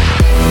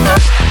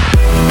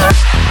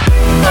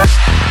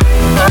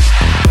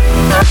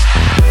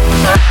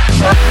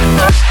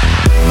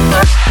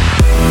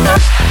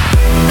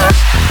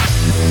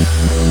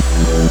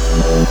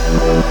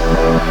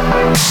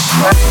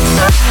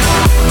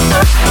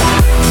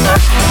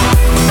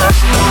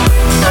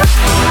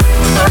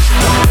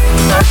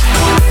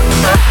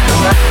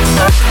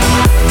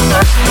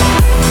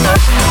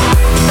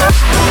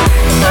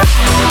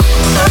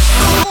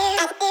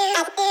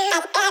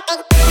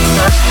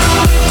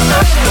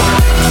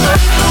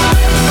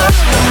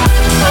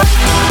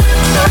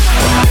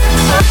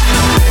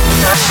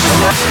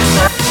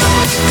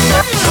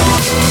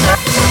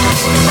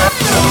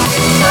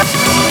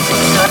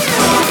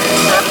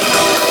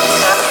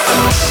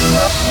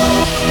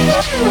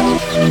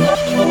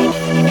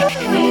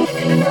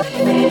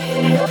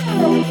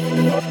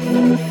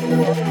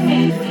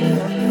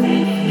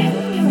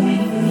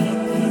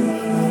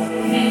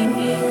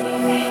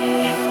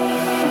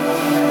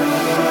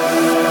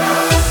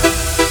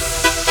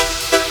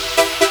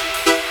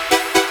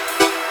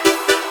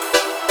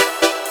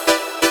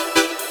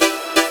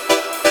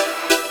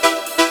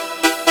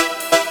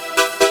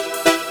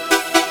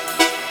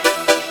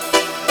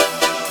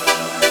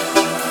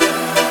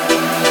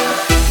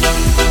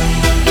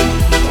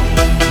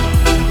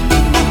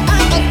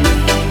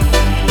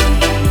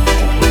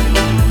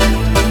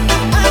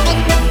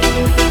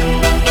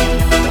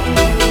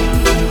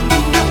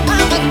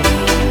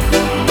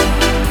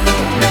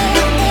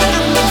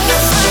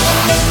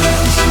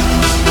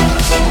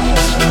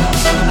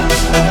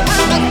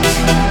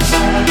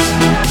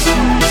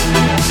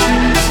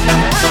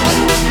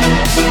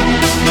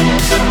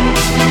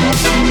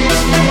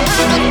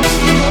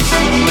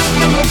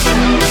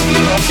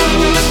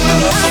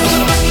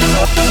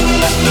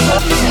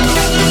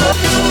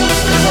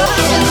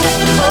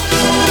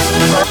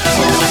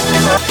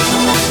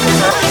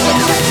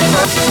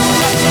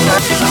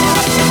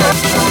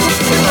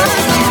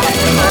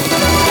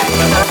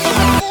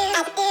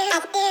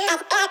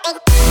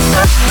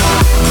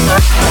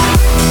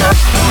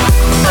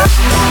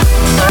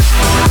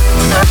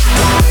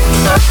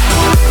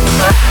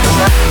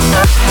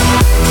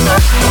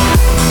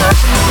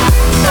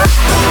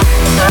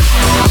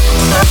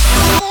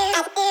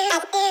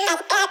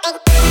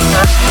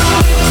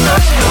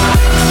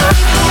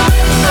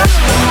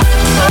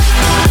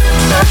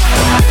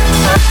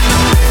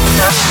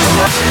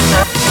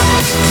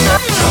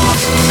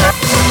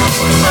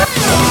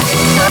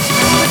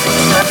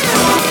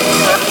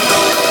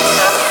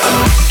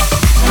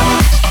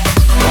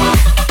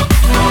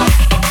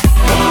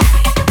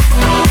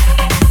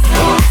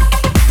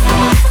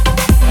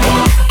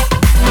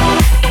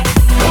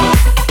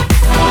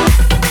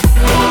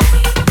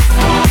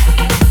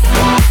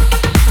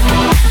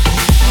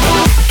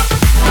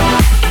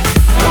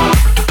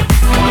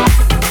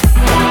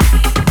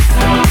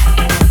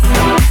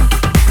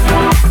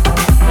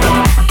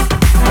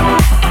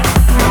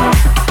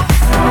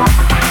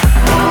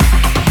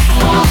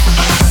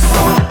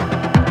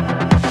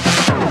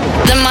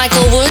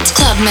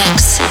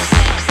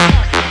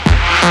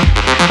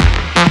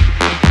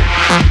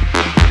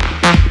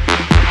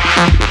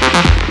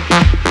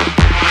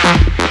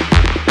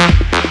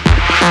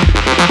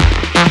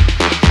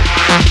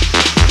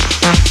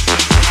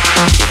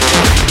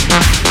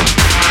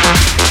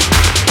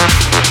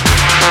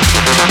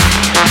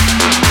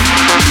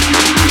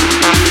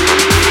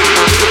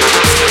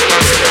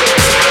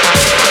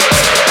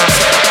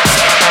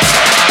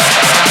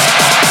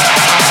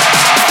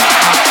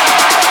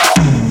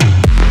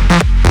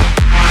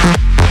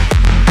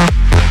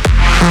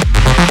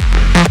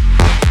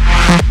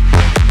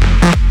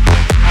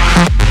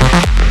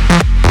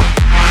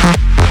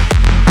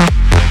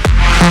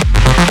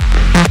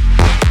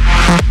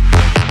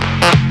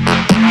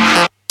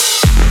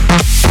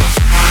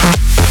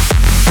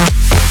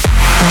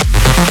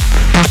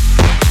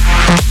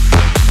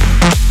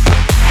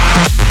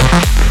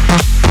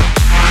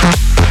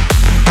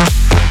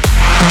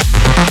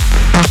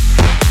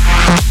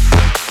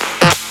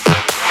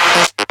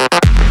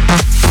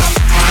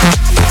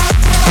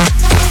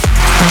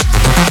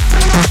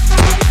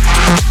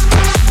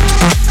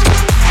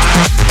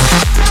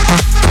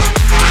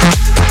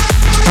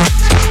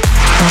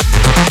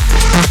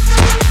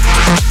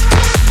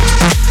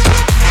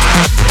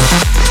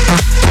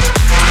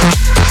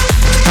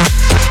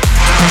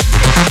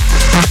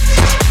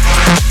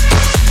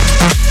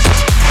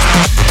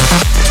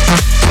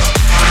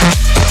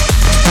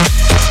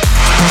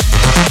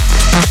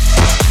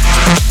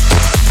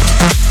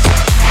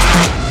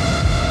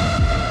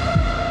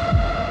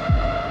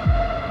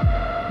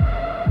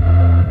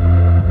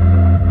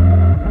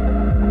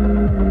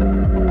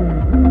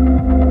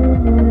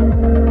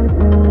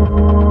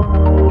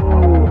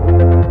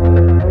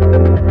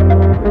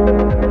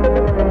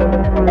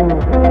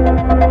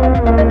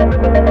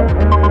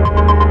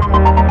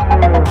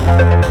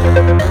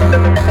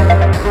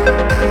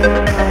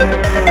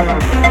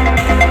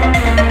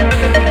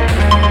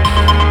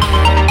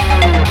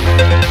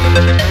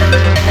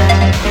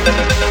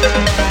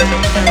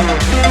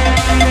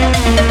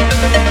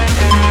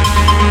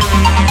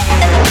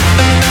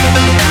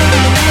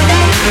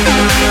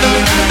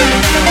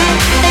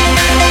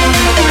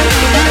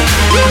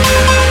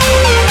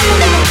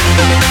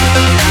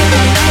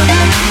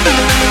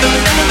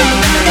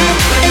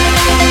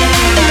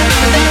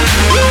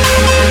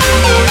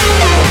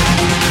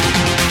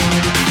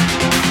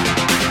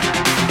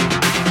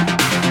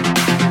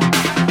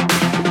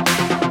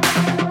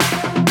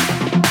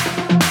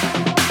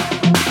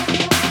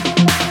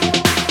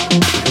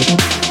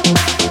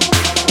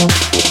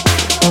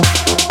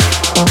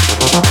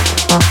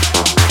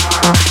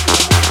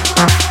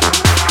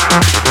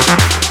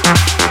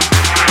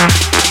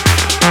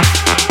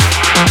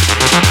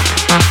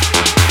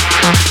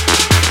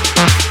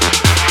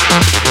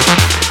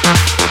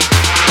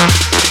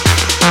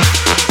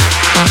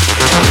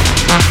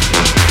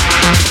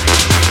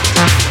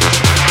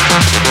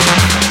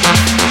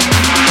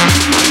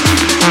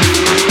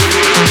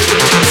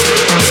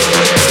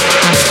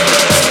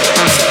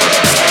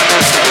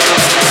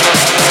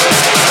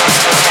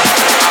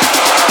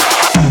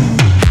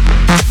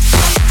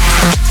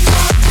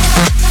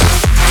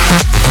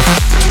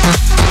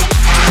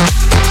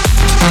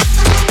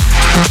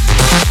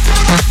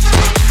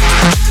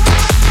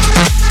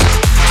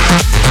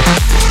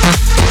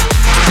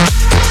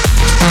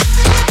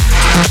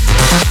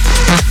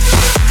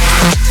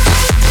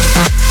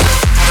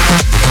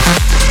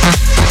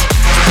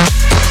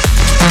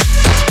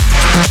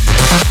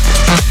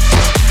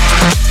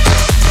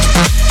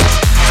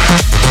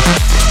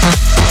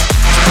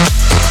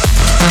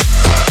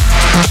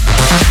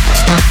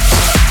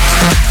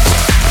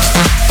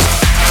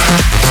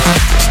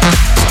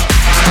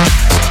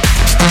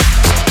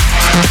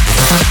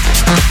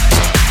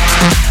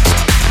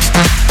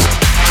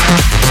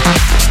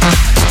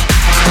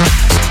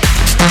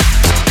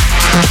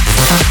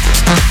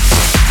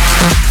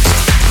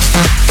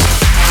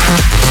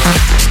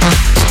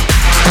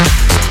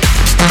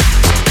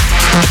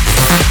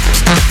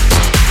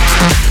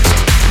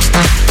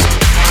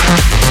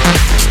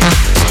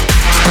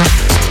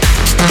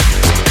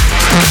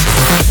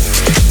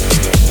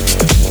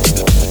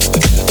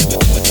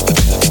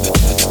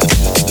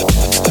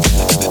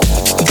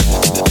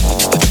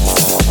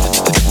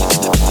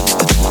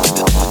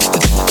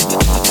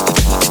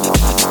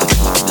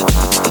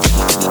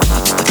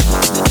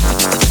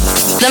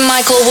 The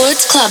Michael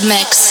Woods Club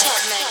Mix.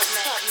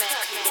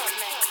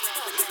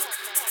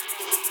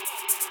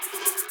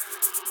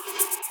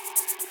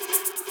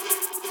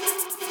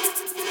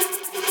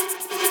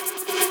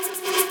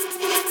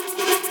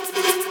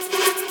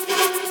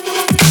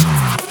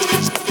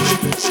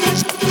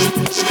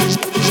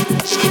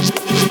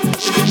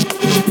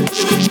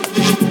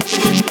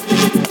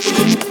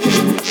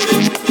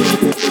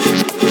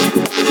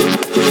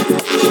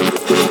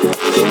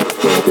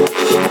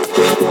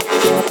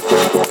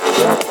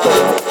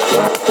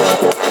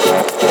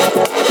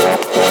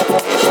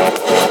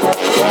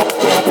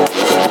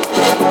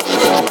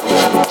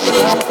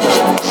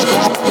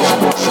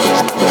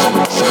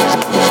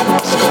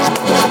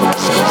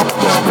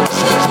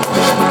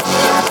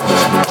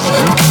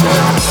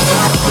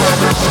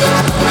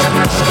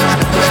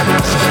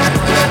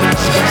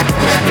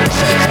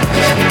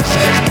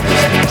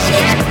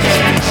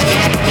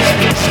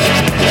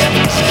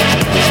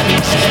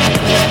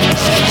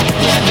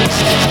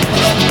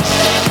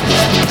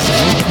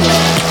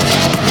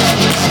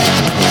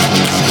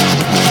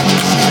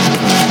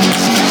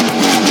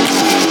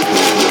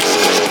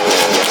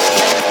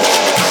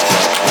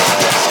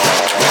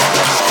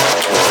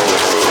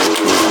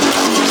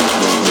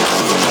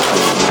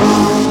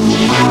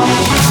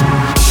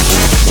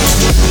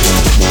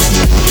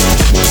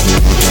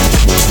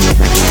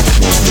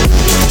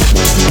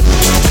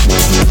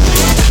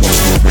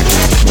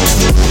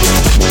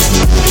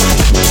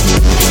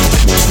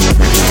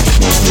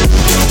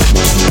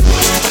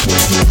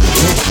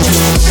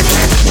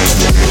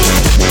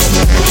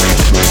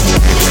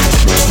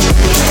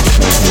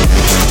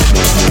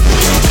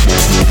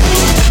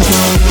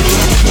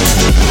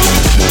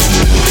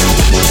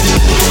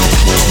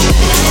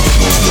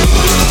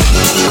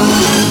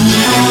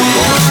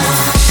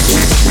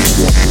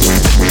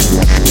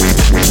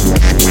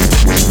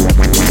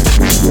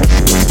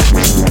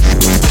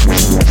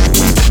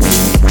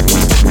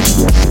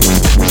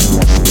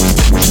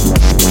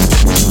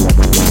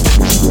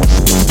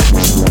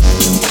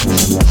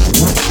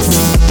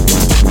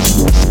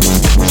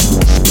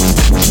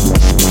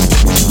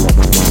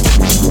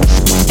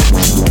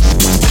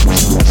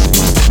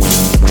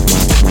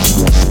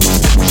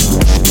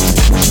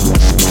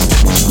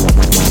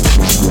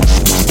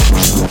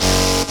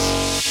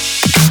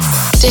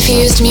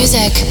 Diffused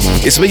Music.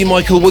 It's me,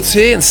 Michael Woods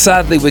here, and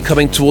sadly we're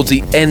coming towards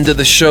the end of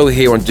the show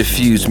here on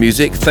Diffused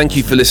Music. Thank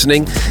you for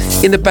listening.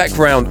 In the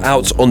background,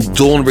 out on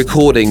Dawn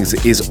Recordings,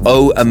 is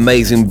Oh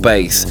Amazing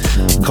Bass.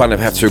 Kind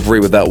of have to agree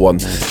with that one.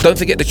 Don't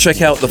forget to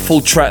check out the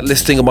full track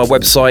listing on my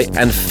website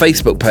and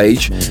Facebook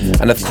page,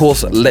 and of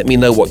course let me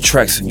know what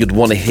tracks you'd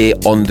want to hear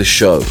on the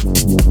show.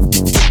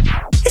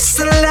 It's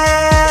the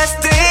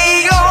last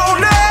day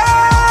on earth.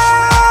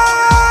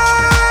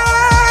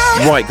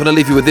 Right, gonna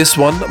leave you with this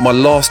one. My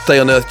last day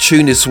on earth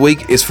tune this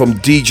week is from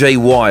DJ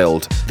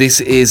Wild. This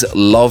is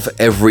Love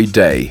Every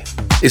Day.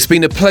 It's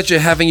been a pleasure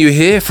having you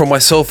here from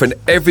myself and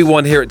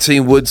everyone here at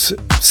Team Woods.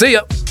 See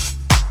ya!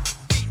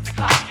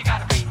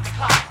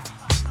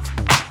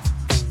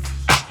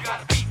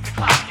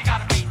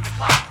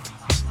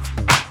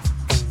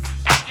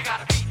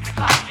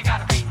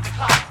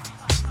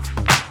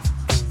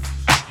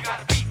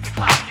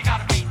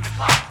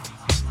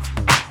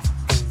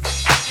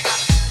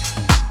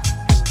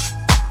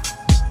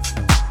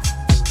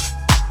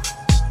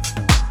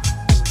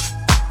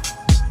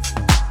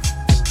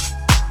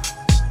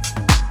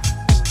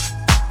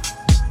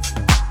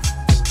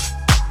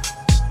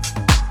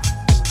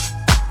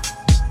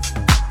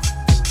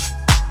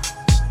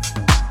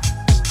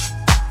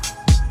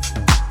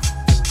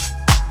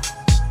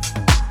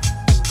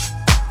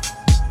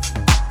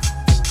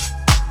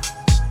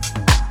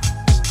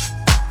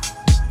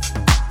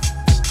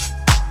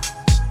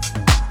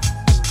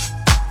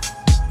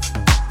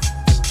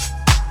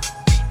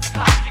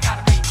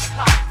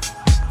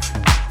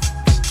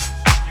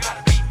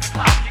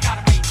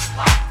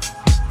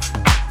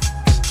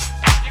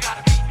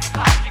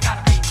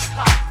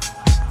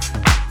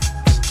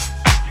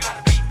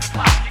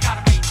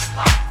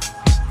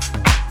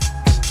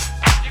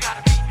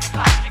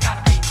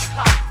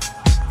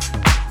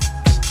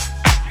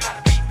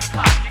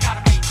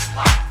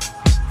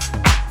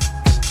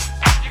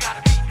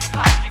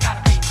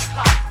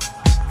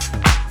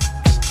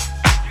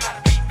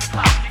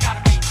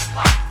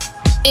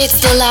 It's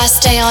the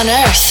last day on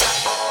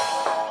earth.